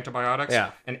resistant to antibiotics,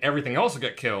 Yeah. and everything else will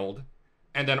get killed,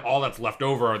 and then all that's left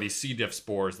over are these C. diff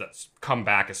spores that come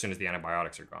back as soon as the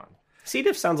antibiotics are gone. C.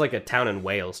 diff sounds like a town in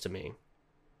Wales to me.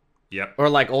 Yep. Or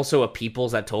like also a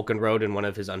peoples that Tolkien wrote in one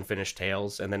of his unfinished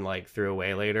tales and then like threw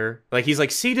away later. Like he's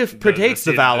like, C. diff predates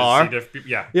the Valar. C. diff,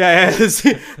 yeah. Yeah,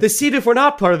 the C. diff were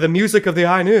not part of the music of the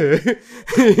Ainu.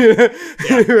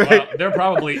 Yeah, well, there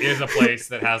probably is a place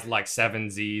that has like 7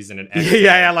 Z's and an X.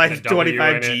 Yeah, and like a W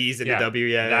 25 in it. G's and a W,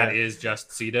 yeah, That yeah. is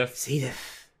just C. diff. C.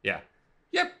 diff. Yeah.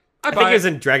 Yep. I think it was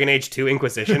in Dragon Age 2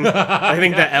 Inquisition. I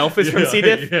think the elf is from C.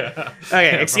 diff. Yeah.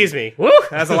 Okay, excuse me. Woo,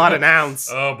 that's a lot of nouns.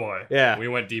 Oh boy. Yeah. We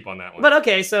went deep on that one. But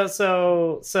okay,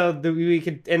 we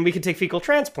could take fecal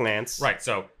transplants. Right.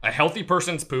 So a healthy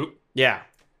person's poop, Yeah.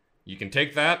 you can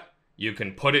take that, you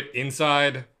can put it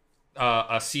inside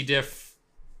a C. diff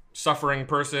suffering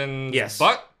person's Yes.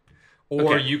 butt,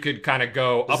 or Okay. you could kind of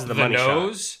go This up is the the money shot.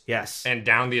 nose Yes. and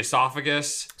down the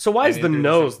esophagus. So why is and the into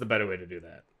nose the better way to do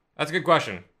that? That's a good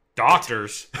question.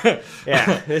 Doctors.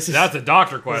 Yeah, this is That's a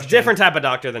doctor it's question. a different type of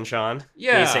doctor than Sean.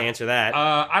 Yeah. Needs to answer that.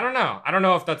 I don't know. I don't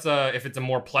know if that's if it's a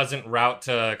more pleasant route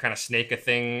to kind of snake a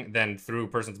thing than through a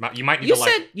person's mouth. You might need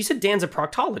you said Dan's a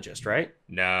proctologist, right?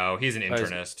 No, he's an is-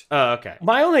 internist. Oh, okay.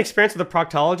 My only experience with a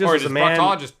proctologist Or was is a it man.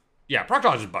 proctologist? Yeah,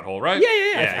 proctologist butthole, right?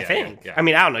 Yeah, I think. yeah. I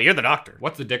mean, I don't know. You're the doctor.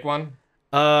 What's the dick one?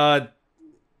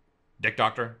 Dick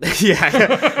doctor?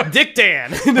 Yeah, Dick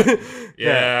Dan.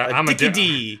 Yeah, I'm Dickie a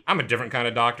D. I'm a different kind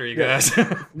of doctor, you guys.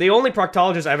 The only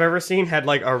proctologist I've ever seen had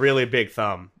like a really big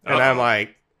thumb, and I'm Uh-oh.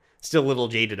 like still a little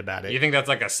jaded about it. You think that's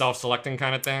like a self-selecting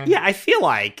kind of thing? Yeah, I feel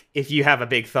like if you have a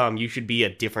big thumb, you should be a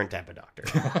different type of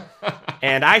doctor.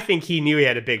 And I think he knew he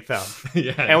had a big thumb,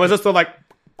 Yeah. and was just like,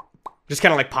 just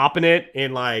kind of like popping it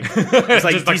in like, it's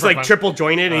like Just like he's for like fun. triple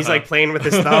jointed, and he's like playing with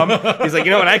his thumb. He's like,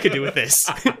 you know what I could do with this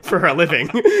for a living.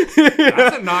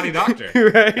 That's a naughty doctor.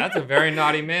 Right? That's a very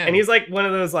naughty man. And he's like one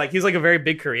of those like he's like a very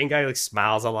big Korean guy who like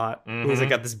smiles a lot. Mm-hmm. He's like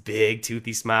got this big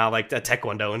toothy smile, like a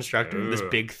taekwondo instructor with this Ooh.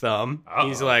 big thumb. Uh-oh.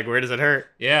 He's like, where does it hurt?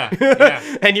 yeah.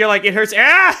 And you're like, it hurts.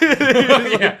 Ah!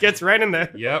 It Yeah. gets right in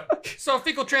there. Yep. So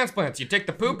fecal transplants, you take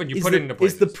the poop and you Is put the, it into is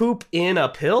places. the poop in a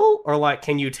pill, or like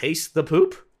can you taste the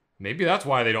poop? Maybe that's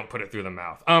why they don't put it through the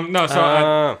mouth. No,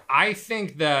 so I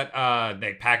think that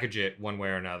they package it one way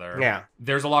or another. Yeah.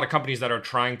 There's a lot of companies that are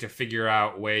trying to figure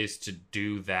out ways to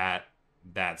do that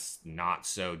that's not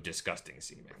so disgusting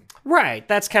seeming. Right.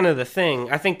 That's kind of the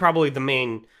thing. I think probably the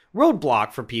main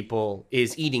roadblock for people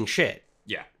is eating shit.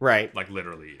 Yeah. Right. Like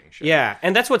literally eating shit. Yeah.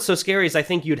 And that's what's so scary is I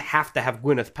think you'd have to have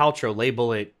Gwyneth Paltrow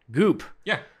label it goop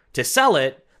Yeah. to sell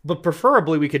it, but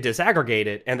preferably we could disaggregate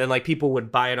it and then like people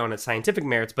would buy it on its scientific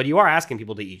merits, but you are asking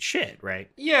people to eat shit, right?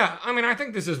 Yeah, I mean, I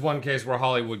think this is one case where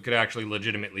Hollywood could actually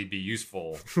legitimately be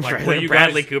useful. Like, Right, will like you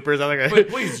Bradley guys, Cooper's other but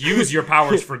please use your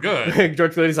powers for good.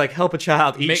 George Clooney's like, help a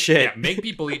child eat Make, shit. Yeah, make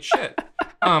people eat shit.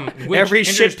 Which, Every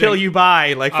shit interesting, pill you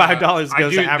buy, like $5 I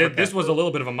goes do- to Africa. This was a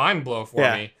little bit of a mind blow for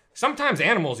Yeah. me. Sometimes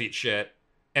animals eat shit,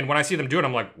 and when I see them do it,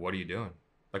 I'm like, what are you doing?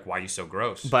 Like, why are you so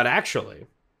gross? But actually,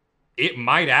 It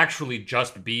might actually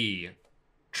just be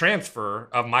transfer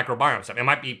of microbiome stuff. It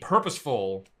might be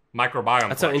purposeful microbiome.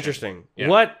 that's so collection. interesting. Yeah.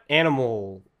 What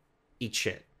animal eats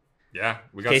shit? Yeah,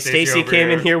 we got Okay, Stacy over came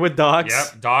in here with dogs.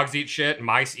 Yep, dogs eat shit,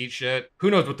 mice eat shit.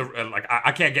 Who knows what the like?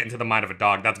 I can't get into the mind of a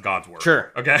dog. That's God's work.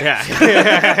 Sure. Okay.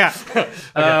 Yeah.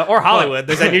 Or Hollywood.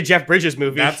 There's that new Jeff Bridges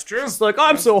movie. That's true. It's like,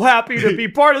 I'm so happy to be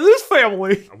part of this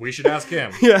family. We should ask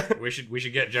him. Yeah. We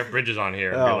should get Jeff Bridges on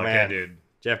here and Oh, be like, man. hey, dude,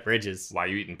 Jeff Bridges. why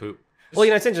you eating poop? Well,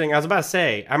 you know, it's interesting. I was about to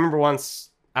say, I remember once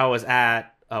I was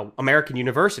at American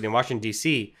University in Washington,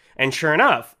 D.C., and sure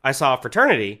enough, I saw a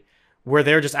fraternity where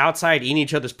they're just outside eating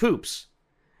each other's poops.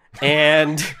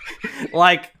 And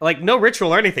like no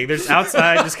ritual or anything. They're just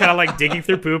outside, just kind of like digging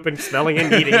through poop and smelling it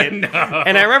and eating it. No.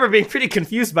 And I remember being pretty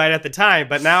confused by it at the time,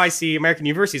 but now I see American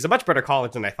University is a much better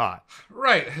college than I thought.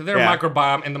 Right, their Yeah.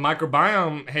 microbiome and the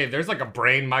microbiome. Hey, there's like a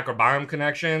brain microbiome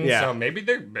connection. Yeah. So maybe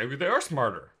they are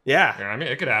smarter. Yeah. You know what I mean,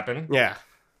 it could happen. Yeah.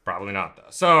 Probably not though.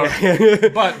 So,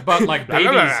 but like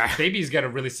babies get a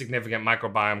really significant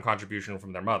microbiome contribution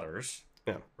from their mothers.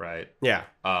 Yeah. Right. Yeah.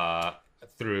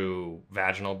 Through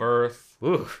vaginal birth.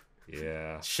 Ooh.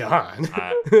 Yeah. Sean.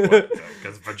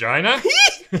 Because vagina.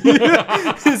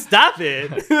 Stop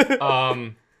it.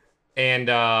 And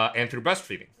through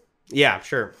breastfeeding. Yeah,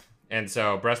 sure. And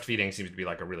so breastfeeding seems to be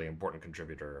like a really important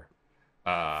contributor.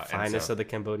 And Finest so of the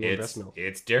Cambodian breast milk.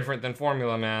 it's different than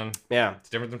formula, man. Yeah. It's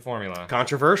different than formula.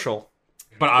 Controversial.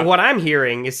 But What I'm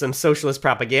hearing is some socialist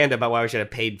propaganda about why we should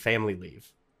have paid family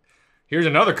leave. here's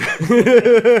another.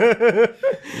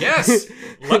 Yes,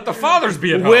 let the fathers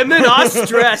be at home. Women are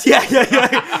stressed. Yeah.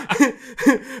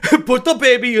 Put the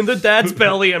baby in the dad's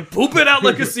belly and poop it out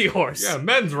like a seahorse. Yeah,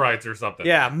 men's rights or something.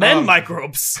 Yeah, men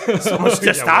microbes. So much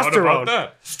Yeah, what about testosterone.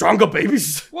 that? Stronger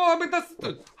babies. Well, I mean, that's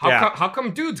how, Yeah. how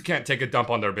come dudes can't take a dump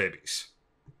on their babies?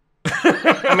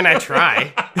 I mean, I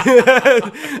try.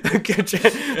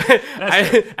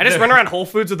 I just run around Whole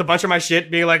Foods with a bunch of my shit,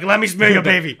 being like, "Let me smell your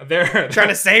baby." They're Trying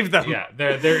to save them. Yeah,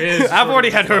 there is. I've already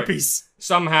had like, herpes.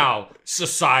 somehow,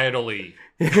 societally,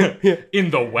 in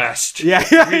the West, Yeah.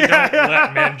 we don't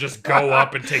let men just go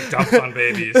up and take dumps on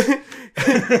babies.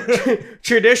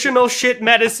 Traditional shit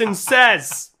medicine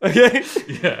says. Okay.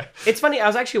 Yeah. It's funny. I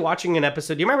was actually watching an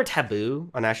episode. Do you remember Taboo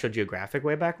on National Geographic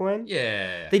way back when?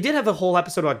 Yeah. They did have a whole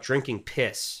episode about drinking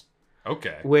piss,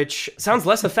 Okay. which sounds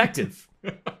less effective.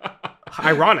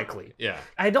 Ironically. Yeah.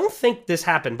 I don't think this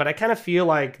happened, but I kind of feel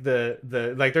like the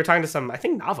like they're talking to some, I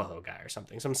think, Navajo guy or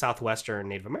something, some Southwestern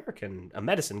Native American, a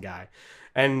medicine guy.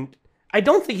 And I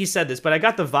don't think he said this, but I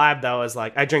got the vibe that was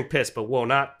like, I drink piss, but will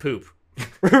not poop.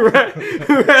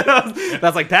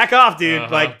 That's like, back off,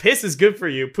 dude. Like, piss is good for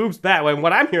you, poop's bad. When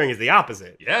what I'm hearing is the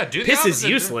opposite. Yeah, dude. Piss is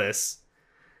useless,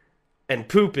 and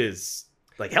poop is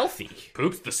like healthy.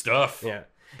 Poop's the stuff. Yeah.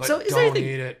 But So is don't there anything?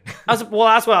 eat it. That's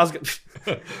what I was.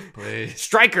 Please.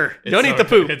 Striker, It's don't so- eat the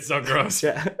poop. It's so gross.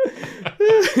 Yeah.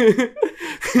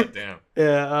 God damn.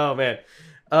 Yeah. Oh man.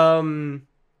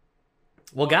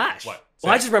 Well, gosh. What?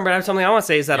 Well, I Say. just remembered I have something I want to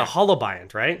say. Is that a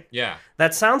holobiont, right? Yeah.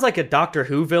 That sounds like a Doctor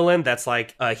Who villain that's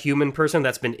like a human person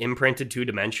that's been imprinted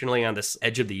two-dimensionally on this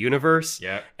edge of the universe.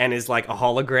 Yeah. And is like a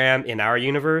hologram in our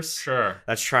universe. Sure.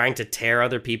 That's trying to tear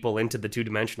other people into the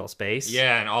two-dimensional space.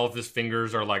 Yeah, and all of his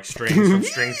fingers are like strings from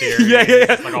string theory. Yeah.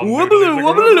 It's like all Wobbly, noodly,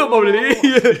 wobbly, like,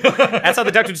 wobbly. That's how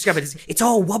the Doctor described it. It's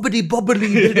all wobbly, bobbly,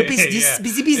 busy, Yeah.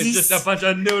 busy, busy. It's just a bunch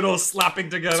of noodles slapping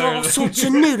together. All sorts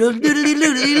of noodle, doodly,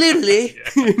 doodly,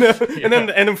 doodly. You know? And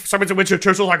then someone's in Winston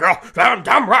Churchill's like, oh,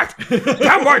 damn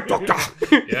right, Doctor.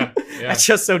 Yeah. That's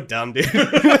just so dumb, dude.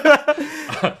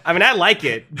 I mean, I like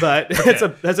it, but that's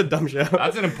a dumb show.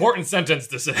 That's an important sentence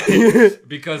to say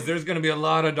because there's going to be a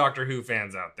lot of Doctor Who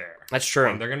fans out there. That's true.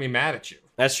 And they're going to be mad at you.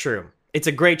 That's true. It's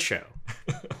a great show,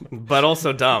 but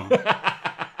also dumb. No,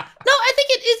 I think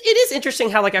it is interesting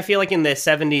how, like, I feel like in the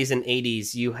 70s and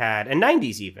 80s you had, and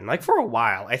 90s even, like for a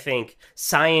while, I think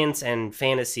science and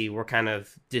fantasy were kind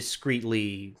of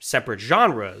discretely separate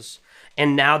genres.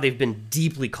 And now they've been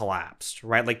deeply collapsed,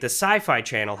 right? Like the Sci-Fi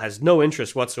Channel has no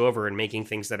interest whatsoever in making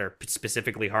things that are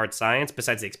specifically hard science,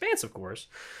 besides The Expanse, of course.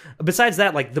 Besides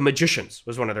that, like The Magicians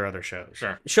was one of their other shows.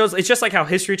 Sure. Shows, it's just like how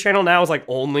History Channel now is like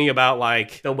only about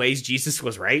like the ways Jesus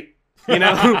was right. You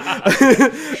know?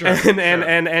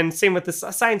 And same with the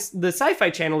science. The Sci-Fi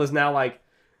Channel is now like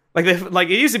it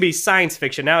used to be science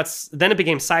fiction. Now then it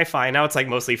became sci-fi. Now it's like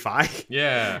mostly fi.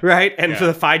 Yeah. Right? And Yeah. for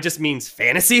the fi just means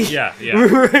fantasy. Yeah.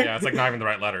 Right? Yeah. It's like not even the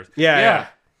right letters. Yeah.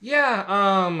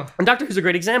 Yeah. And Doctor Who's a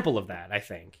great example of that, I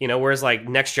think. You know, whereas like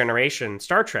Next Generation,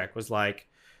 Star Trek was like,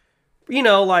 you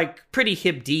know, like pretty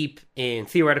hip deep in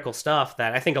theoretical stuff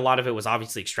that I think a lot of it was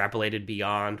obviously extrapolated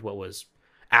beyond what was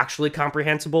actually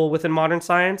comprehensible within modern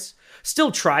science.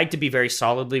 Still tried to be very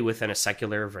solidly within a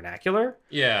secular vernacular.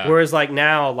 Yeah. Whereas like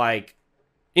now, like,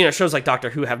 you know, shows like Doctor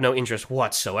Who have no interest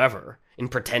whatsoever in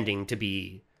pretending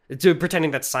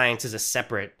that science is a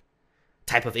separate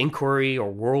type of inquiry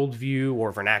or worldview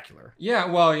or vernacular. Yeah,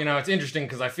 well, you know, it's interesting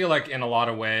because I feel like in a lot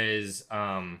of ways,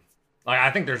 like I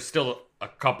think there's still a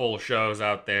couple shows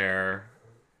out there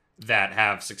that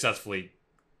have successfully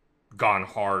gone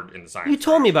hard in the science. You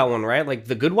told me about one, right? Like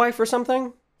The Good Wife or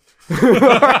something? No,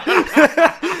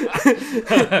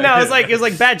 it was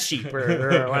like Bad Sheep or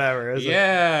whatever. It was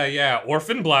Yeah.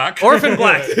 Orphan Black. Orphan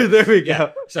Black. There we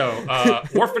go. So,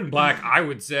 Orphan Black, I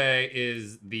would say,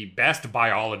 is the best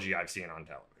biology I've seen on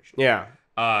television. Yeah.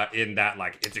 In that,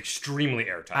 like, it's extremely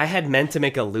airtight. I had meant to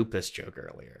make a lupus joke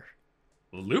earlier.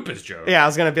 Lupus joke. Yeah, I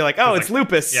was gonna be like, oh, it's like,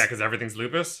 lupus. Yeah, because everything's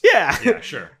lupus. Yeah. Yeah,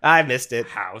 sure. I missed it.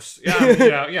 House.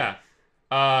 Yeah.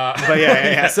 But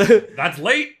yeah. So That's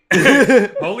late.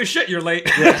 Holy shit, you're late.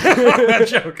 That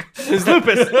joke. it's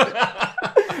lupus.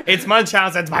 It's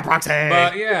Munchausen's by proxy.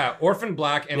 But yeah, Orphan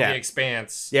Black and Yeah. The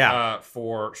Expanse. Yeah.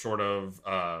 For sort of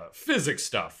physics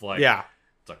stuff. Like, yeah.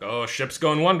 it's like, oh, ship's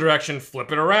going one direction,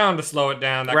 flip it around to slow it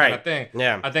down, that kind of thing.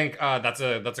 Yeah. I think that's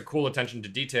a cool attention to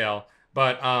detail.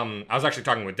 But I was actually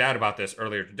talking with Dad about this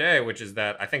earlier today, which is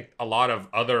that I think a lot of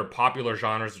other popular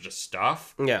genres of just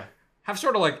stuff Yeah. have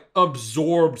sort of like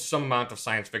absorbed some amount of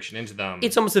science fiction into them.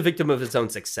 It's almost a victim of its own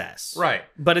success. Right.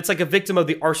 But it's like a victim of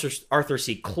the Arthur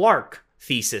C. Clarke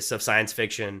thesis of science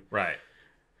fiction, Right.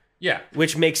 Yeah.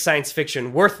 which makes science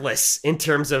fiction worthless in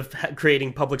terms of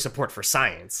creating public support for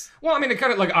science. Well, I mean, it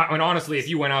kind of like, I mean, honestly, if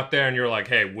you went out there and you're like,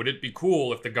 hey, would it be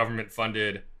cool if the government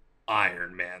funded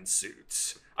Iron Man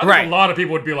suits? I think Right. a lot of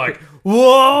people would be like,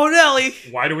 Whoa, Nelly!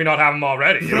 why do we not have them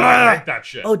already? You know, I make that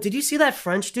shit. Oh, did you see that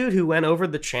French dude who went over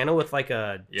the channel with like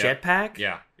a Yeah. jetpack?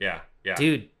 Yeah.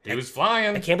 Dude, He was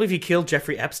flying. I can't believe he killed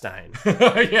Jeffrey Epstein.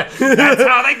 Yeah, that's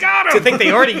how they got him. I think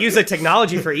they already use the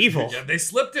technology for evil. Yeah, they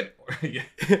slipped it.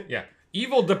 Yeah.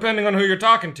 Evil depending on who you're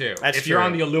talking to. That's if you're true.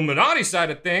 on the Illuminati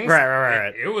side of things,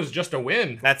 Right. It was just a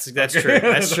win. That's true.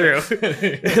 That's true.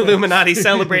 Illuminati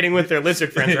celebrating with their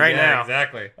lizard friends right Yeah, now.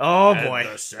 Exactly. Oh At boy.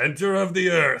 the center of the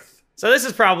earth. So this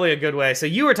is probably a good way. So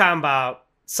you were talking about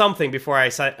something before I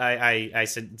said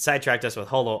sidetracked us with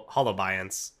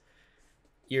holobionts.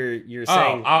 You're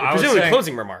saying I was presumably saying-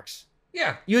 closing remarks.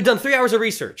 Yeah. You had done 3 hours of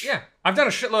research. Yeah. I've done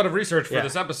a shitload of research for Yeah.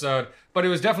 this episode, but it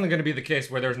was definitely going to be the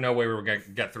case where there's no way we were going to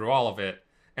get through all of it.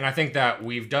 And I think that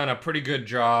we've done a pretty good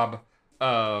job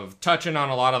of touching on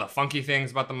a lot of the funky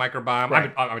things about the microbiome.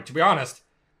 Right. I mean, to be honest,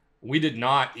 we did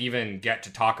not even get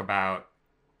to talk about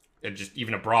just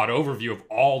even a broad overview of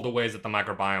all the ways that the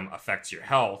microbiome affects your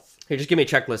health. Here, just give me a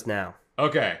checklist now.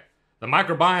 Okay. The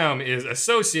microbiome is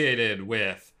associated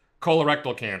with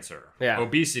colorectal cancer, Yeah.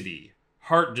 obesity,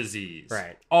 heart disease,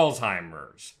 Right.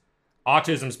 Alzheimer's,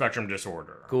 autism spectrum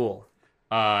disorder, Cool.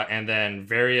 and then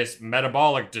various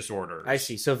metabolic disorders. I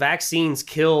see. So vaccines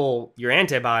kill your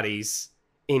antibodies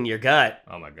in your gut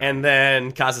Oh my god. and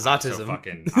then causes So autism.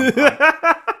 fucking.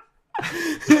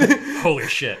 Holy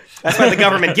shit. That's why the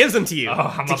government gives them to you, Oh,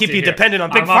 I'm to up keep you here. dependent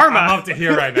on big I'm pharma. I'm up to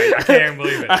here right now. I can't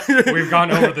believe it. We've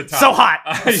gone over the top. So hot.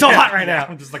 So Yeah, hot right yeah, now.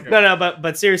 I'm just like No,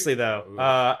 but seriously though,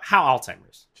 how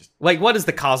Alzheimer's? Like, what is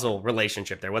the causal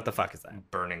relationship there? What the fuck is that?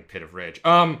 burning pit of rage.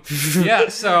 Yeah,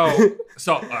 so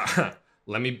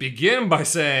let me begin by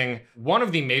saying one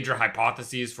of the major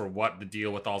hypotheses for what the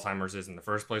deal with Alzheimer's is in the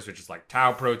first place, which is like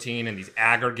tau protein and these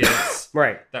aggregates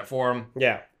Right. that form.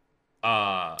 Yeah.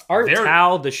 Aren't they're-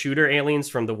 Tau the shooter aliens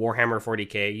from the Warhammer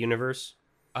 40k universe?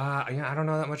 yeah, I don't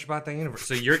know that much about that universe.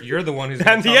 So you're the one who's I'm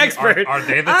gonna the tell me, expert. Are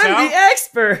they the I'm tau? the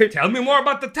expert. Tell me more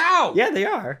about the tau. Yeah, they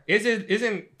are.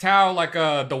 Isn't tau like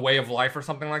the way of life or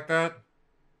something like that?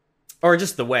 Or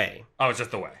just the way. Oh, it's just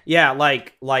the way. Yeah,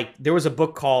 like there was a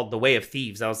book called The Way of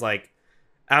Thieves. I was like,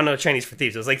 I don't know Chinese for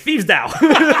thieves. It was like Thieves Dao.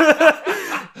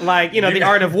 Like, the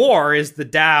art of war is the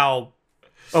Tao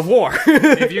of war.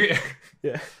 If you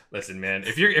Yeah. Listen, man,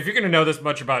 if you're gonna know this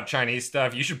much about Chinese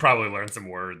stuff, you should probably learn some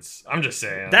words. I'm just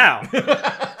saying. Tao.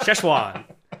 Szechuan.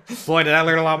 Boy, did I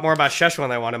learn a lot more about Szechuan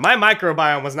than I wanted. My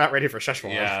microbiome was not ready for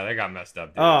Szechuan. Yeah, they got messed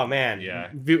up. Dude. Oh, man. Yeah.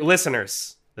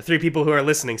 Listeners, the 3 people who are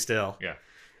listening still. Yeah.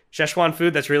 Szechuan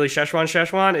food that's really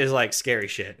Szechuan is like scary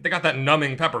shit. They got that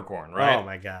numbing peppercorn, right? Oh,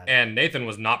 my God. And Nathan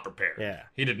was not prepared. Yeah.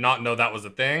 He did not know that was a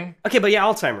thing. Okay, but yeah,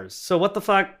 Alzheimer's. So what the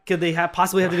fuck could they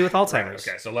possibly have to do with Alzheimer's?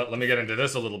 Okay, so let me get into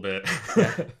this a little bit.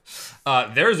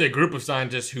 There's a group of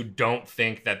scientists who don't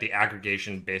think that the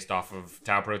aggregation based off of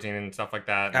tau protein and stuff like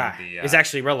that Is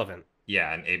actually relevant.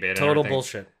 yeah, and A beta. and Total everything.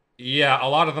 bullshit. Yeah, a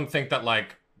lot of them think that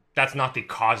like that's not the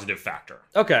causative factor.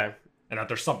 Okay. And that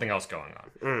there's something else going on.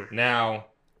 Mm. Now,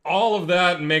 all of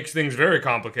that makes things very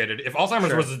complicated. If Alzheimer's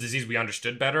Sure. was a disease we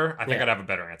understood better, I think Yeah. I'd have a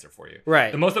better answer for you.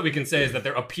 Right. The most that we can say is that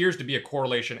there appears to be a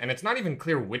correlation, and it's not even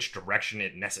clear which direction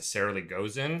it necessarily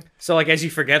goes in. So like as you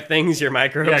forget things, your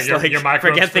microbes Yeah, your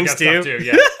microbes forget things stuff too.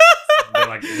 Yeah.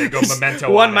 they go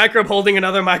memento One on it. microbe holding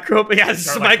another microbe. Yeah, this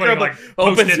Start, is like, microbe putting, like, like,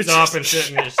 opens Post-its up and shit,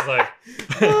 and you're just like,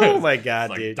 Oh my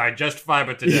god, like dude. digest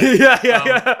fiber today.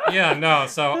 Yeah. Yeah, no.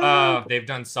 So they've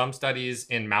done some studies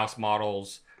in mouse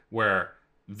models where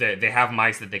they have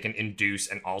mice that they can induce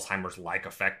an Alzheimer's-like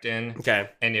effect in. Okay.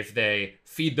 And if they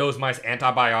feed those mice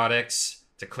antibiotics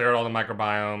to clear out all the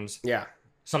microbiomes, Yeah.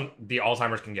 the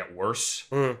Alzheimer's can get worse.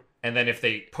 Mm. And then if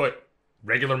they put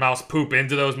regular mouse poop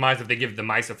into those mice, if they give the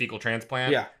mice a fecal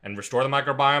transplant Yeah. and restore the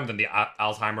microbiome, then the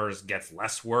Alzheimer's gets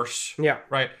less worse. Yeah.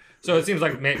 Right? So it seems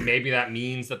like maybe that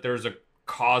means that there's a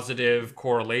causative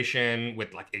correlation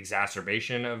with like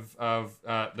exacerbation of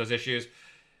those issues.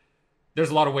 There's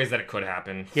a lot of ways that it could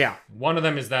happen. Yeah. One of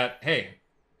them is that, hey,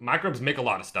 microbes make a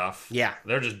lot of stuff. Yeah.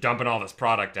 They're just dumping all this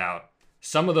product out.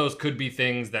 Some of those could be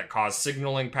things that cause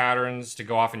signaling patterns to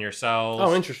go off in your cells.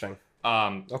 Oh, interesting.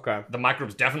 Um, Okay. the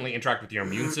microbes definitely interact with your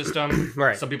immune system.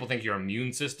 Right. Some people think your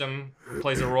immune system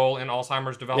plays a role in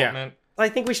Alzheimer's development. I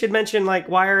think we should mention like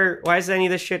why is any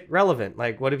of this shit relevant?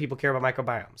 Like, what do people care about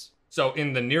microbiomes? So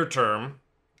in the near term,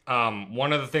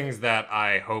 one of the things that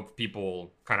I hope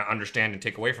people kind of understand and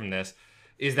take away from this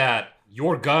is that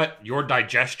your gut, your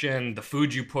digestion, the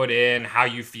food you put in, how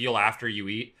you feel after you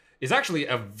eat is actually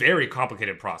a very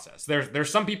complicated process. There's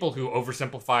some people who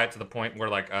oversimplify it to the point where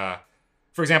like,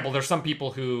 for example, there's some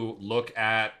people who look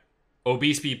at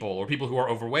obese people or people who are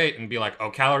overweight and be like, oh,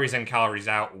 calories in, calories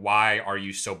out. Why are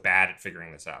you so bad at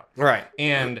figuring this out? Right.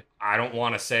 And I don't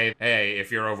want to say, hey,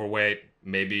 if you're overweight,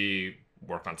 maybe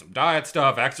work on some diet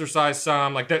stuff, exercise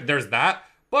some. Like there's that.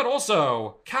 But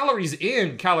also, calories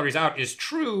in, calories out is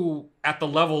true at the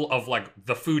level of like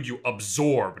the food you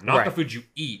absorb, not Right. the food you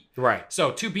eat. Right.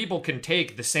 So 2 people can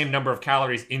take the same number of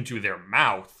calories into their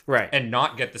mouth Right. and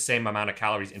not get the same amount of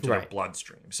calories into their Right.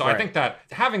 bloodstream. So I Right. think that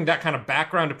having that kind of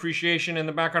background appreciation in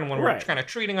the background when we're Right. kind of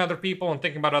treating other people and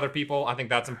thinking about other people, I think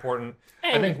that's important.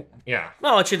 I think, yeah.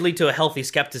 Well, it should lead to a healthy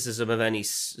skepticism of any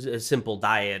simple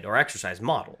diet or exercise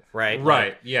model, right?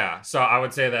 Right, yeah. So I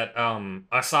would say that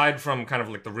aside from kind of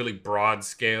like like the really broad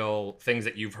scale things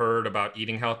that you've heard about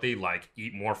eating healthy, like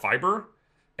eat more fiber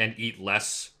and eat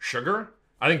less sugar,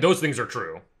 I think those things are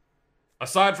true.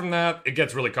 Aside from that, it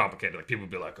gets really complicated. Like people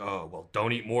be like, "Oh, well,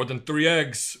 don't eat more than 3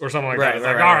 eggs," or something like that. It's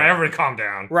all right, everybody calm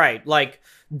down. Right, like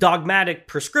dogmatic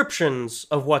prescriptions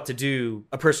of what to do,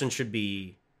 a person should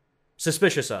be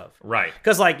suspicious of. Right.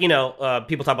 Because, like,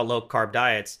 people talk about low-carb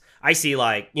diets. I see,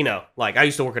 like I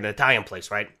used to work at an Italian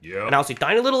place, right? Yeah. And I'll see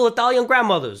tiny little Italian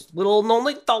grandmothers, little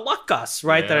nonita wacas,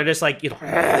 right? Yeah. That are just like,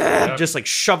 just like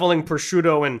shoveling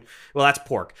prosciutto and, well, that's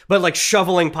pork, but like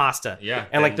shoveling pasta. Yeah.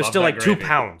 And like, they're still like 2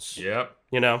 pounds. Yep.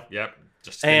 Yep.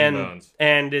 Just skinny bones.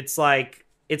 And it's like,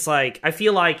 I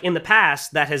feel like in the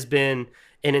past, that has been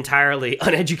an entirely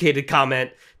uneducated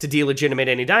comment to delegitimate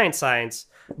any diet science.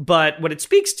 But what it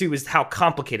speaks to is how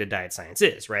complicated diet science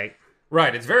is, right?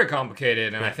 Right, it's very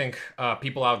complicated, and I think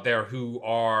people out there who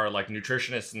are like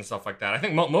nutritionists and stuff like that, I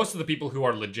think most of the people who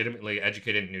are legitimately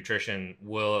educated in nutrition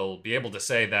will be able to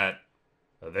say that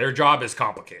their job is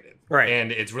complicated. Right.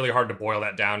 And it's really hard to boil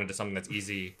that down into something that's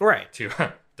easy Right. to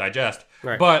digest.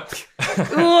 Right. But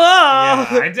Whoa!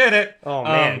 I did it. Oh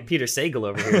man, Peter Sagal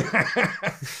over here.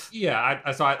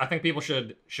 Yeah, so I think people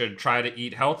should try to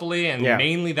eat healthily, and Yeah.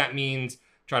 mainly that means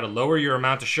try to lower your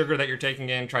amount of sugar that you're taking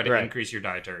in, try to Right. increase your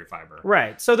dietary fiber.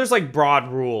 Right. So there's like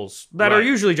broad rules that are Right.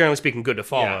 usually, generally speaking, good to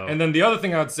follow. Yeah. And then the other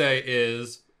thing I would say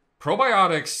is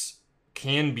probiotics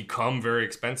can become very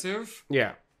expensive.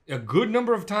 Yeah. A good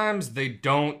number of times they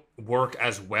don't work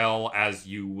as well as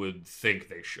you would think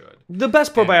they should. The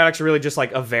best probiotics are really just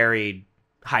like a varied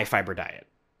high fiber diet.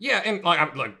 Yeah, and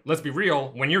like let's be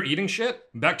real, when you're eating shit,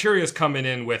 bacteria's coming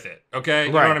in with it, okay?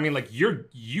 You Right. know what I mean? Like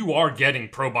you are getting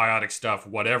probiotic stuff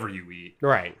whatever you eat.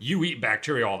 Right. You eat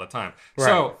bacteria all the time. Right.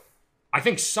 So, I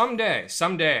think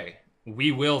someday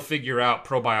we will figure out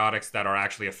probiotics that are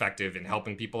actually effective in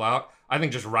helping people out. I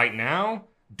think just right now,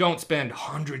 don't spend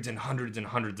hundreds and hundreds and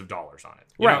hundreds of dollars on it.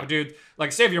 You know, Right. dude,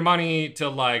 like save your money to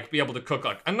like be able to cook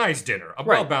like a nice dinner, a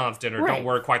Right. well-balanced dinner. Right. Don't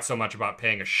worry quite so much about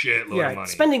paying a shitload of money.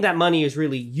 Spending that money is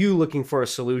really you looking for a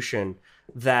solution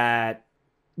that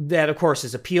of course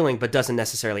is appealing but doesn't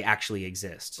necessarily actually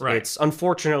exist. Right. It's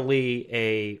unfortunately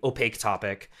a opaque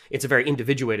topic. It's a very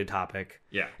individuated topic.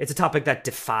 Yeah. It's a topic that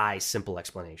defies simple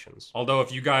explanations. Although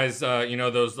if you guys,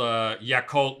 those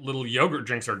Yakult little yogurt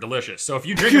drinks are delicious. So if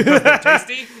you drink it because they're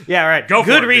tasty, Yeah, right. Go for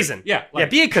Good it, dude. reason. Yeah, like-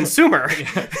 be a consumer.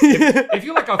 if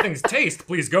you like how things taste,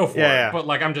 please go for Yeah, it. yeah. But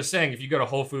like I'm just saying, if you go to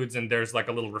Whole Foods and there's like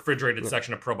a little refrigerated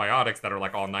section of probiotics that are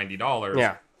like all $90,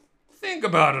 Yeah. think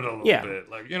about it a little Yeah. bit.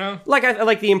 Like, you know? Like I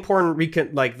like the important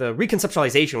the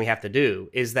reconceptualization we have to do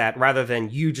is that rather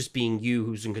than you just being you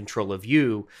who's in control of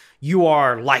you, you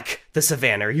are like the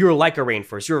savannah, you're like a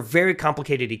rainforest, you're a very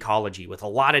complicated ecology with a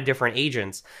lot of different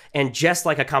agents, and just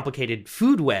like a complicated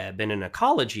food web in an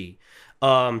ecology,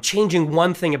 changing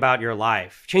one thing about your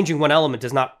life, changing one element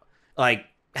does not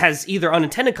has either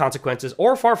unintended consequences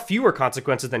or far fewer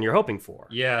consequences than you're hoping for.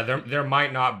 Yeah, there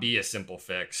might not be a simple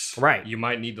fix. Right. You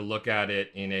might need to look at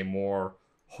it in a more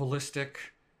holistic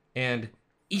and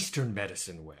Eastern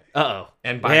medicine way. Uh-oh.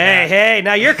 And by hey,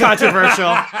 now you're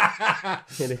controversial.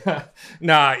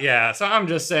 Nah, yeah. So I'm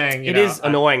just saying, It is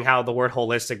annoying how the word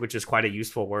holistic, which is quite a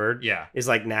useful word, Yeah. is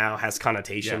like now has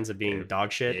connotations Yeah. of being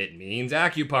dog shit. It means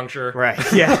acupuncture. Right.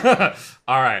 Yeah.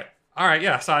 All right.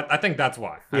 Yeah. So I think that's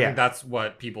why. I Yeah. think that's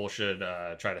what people should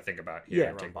try to think about here. Yeah,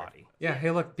 and your take body. Yeah. Hey,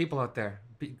 look, people out there,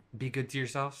 be good to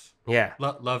yourselves. Yeah.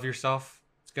 Love yourself.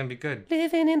 It's gonna be good.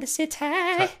 Living in the city.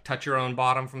 Touch your own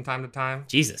bottom from time to time.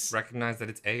 Jesus. Recognize that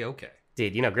it's a-okay.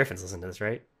 Dude, Griffin's listening to this,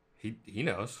 right? He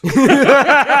knows.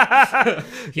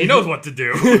 He knows what to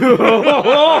do.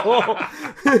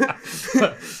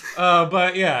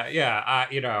 But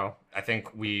yeah. I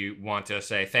think we want to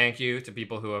say thank you to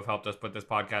people who have helped us put this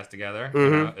podcast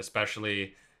together,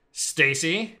 especially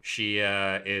Stacy. She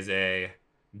is a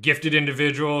gifted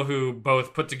individual who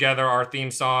both put together our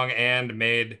theme song and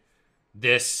made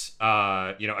this,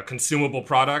 a consumable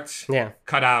product. Yeah.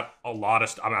 Cut out a lot of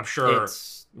stuff. I'm sure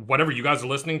It's- whatever you guys are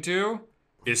listening to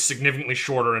is significantly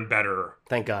shorter and better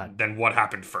Thank God. than what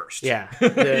happened first. Yeah.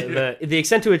 The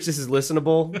extent to which this is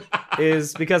listenable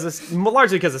is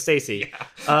largely because of Stacy.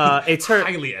 It's her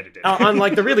Highly edited. on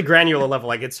like the really granular level.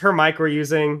 Like it's her mic we're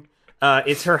using.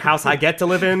 It's her house I get to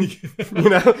live in.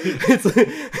 It's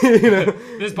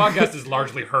This podcast is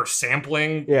largely her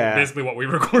sampling Yeah. basically what we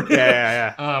recorded.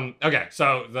 Yeah. Okay,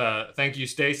 so thank you,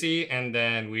 Stacy, and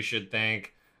then we should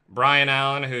thank Brian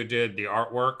Allen, who did the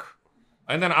artwork.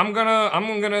 And then I'm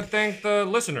gonna thank the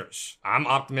listeners. I'm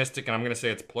optimistic, and I'm gonna say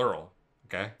it's plural.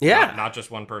 Okay. Yeah. Not just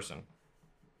one person.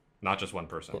 Not just one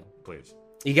person, please.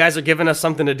 You guys are giving us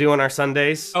something to do on our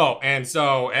Sundays. Oh, and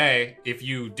so, hey, if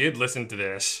you did listen to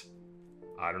this,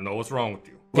 I don't know what's wrong with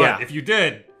you. But Yeah. if you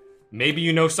did, maybe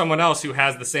you know someone else who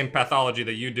has the same pathology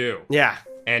that you do. Yeah.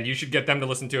 And you should get them to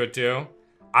listen to it too.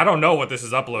 I don't know what this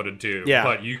is uploaded to, Yeah.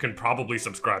 but you can probably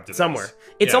subscribe to this. Somewhere.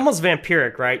 It's Yeah. almost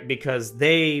vampiric, right? Because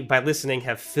they, by listening,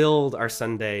 have filled our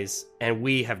Sundays, and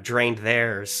we have drained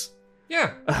theirs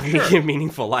Yeah, of sure. a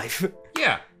meaningful life.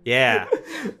 Yeah. Yeah.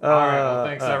 All right, well,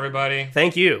 thanks, everybody.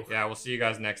 Thank you. Yeah, we'll see you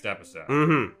guys next episode.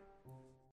 Mm-hmm.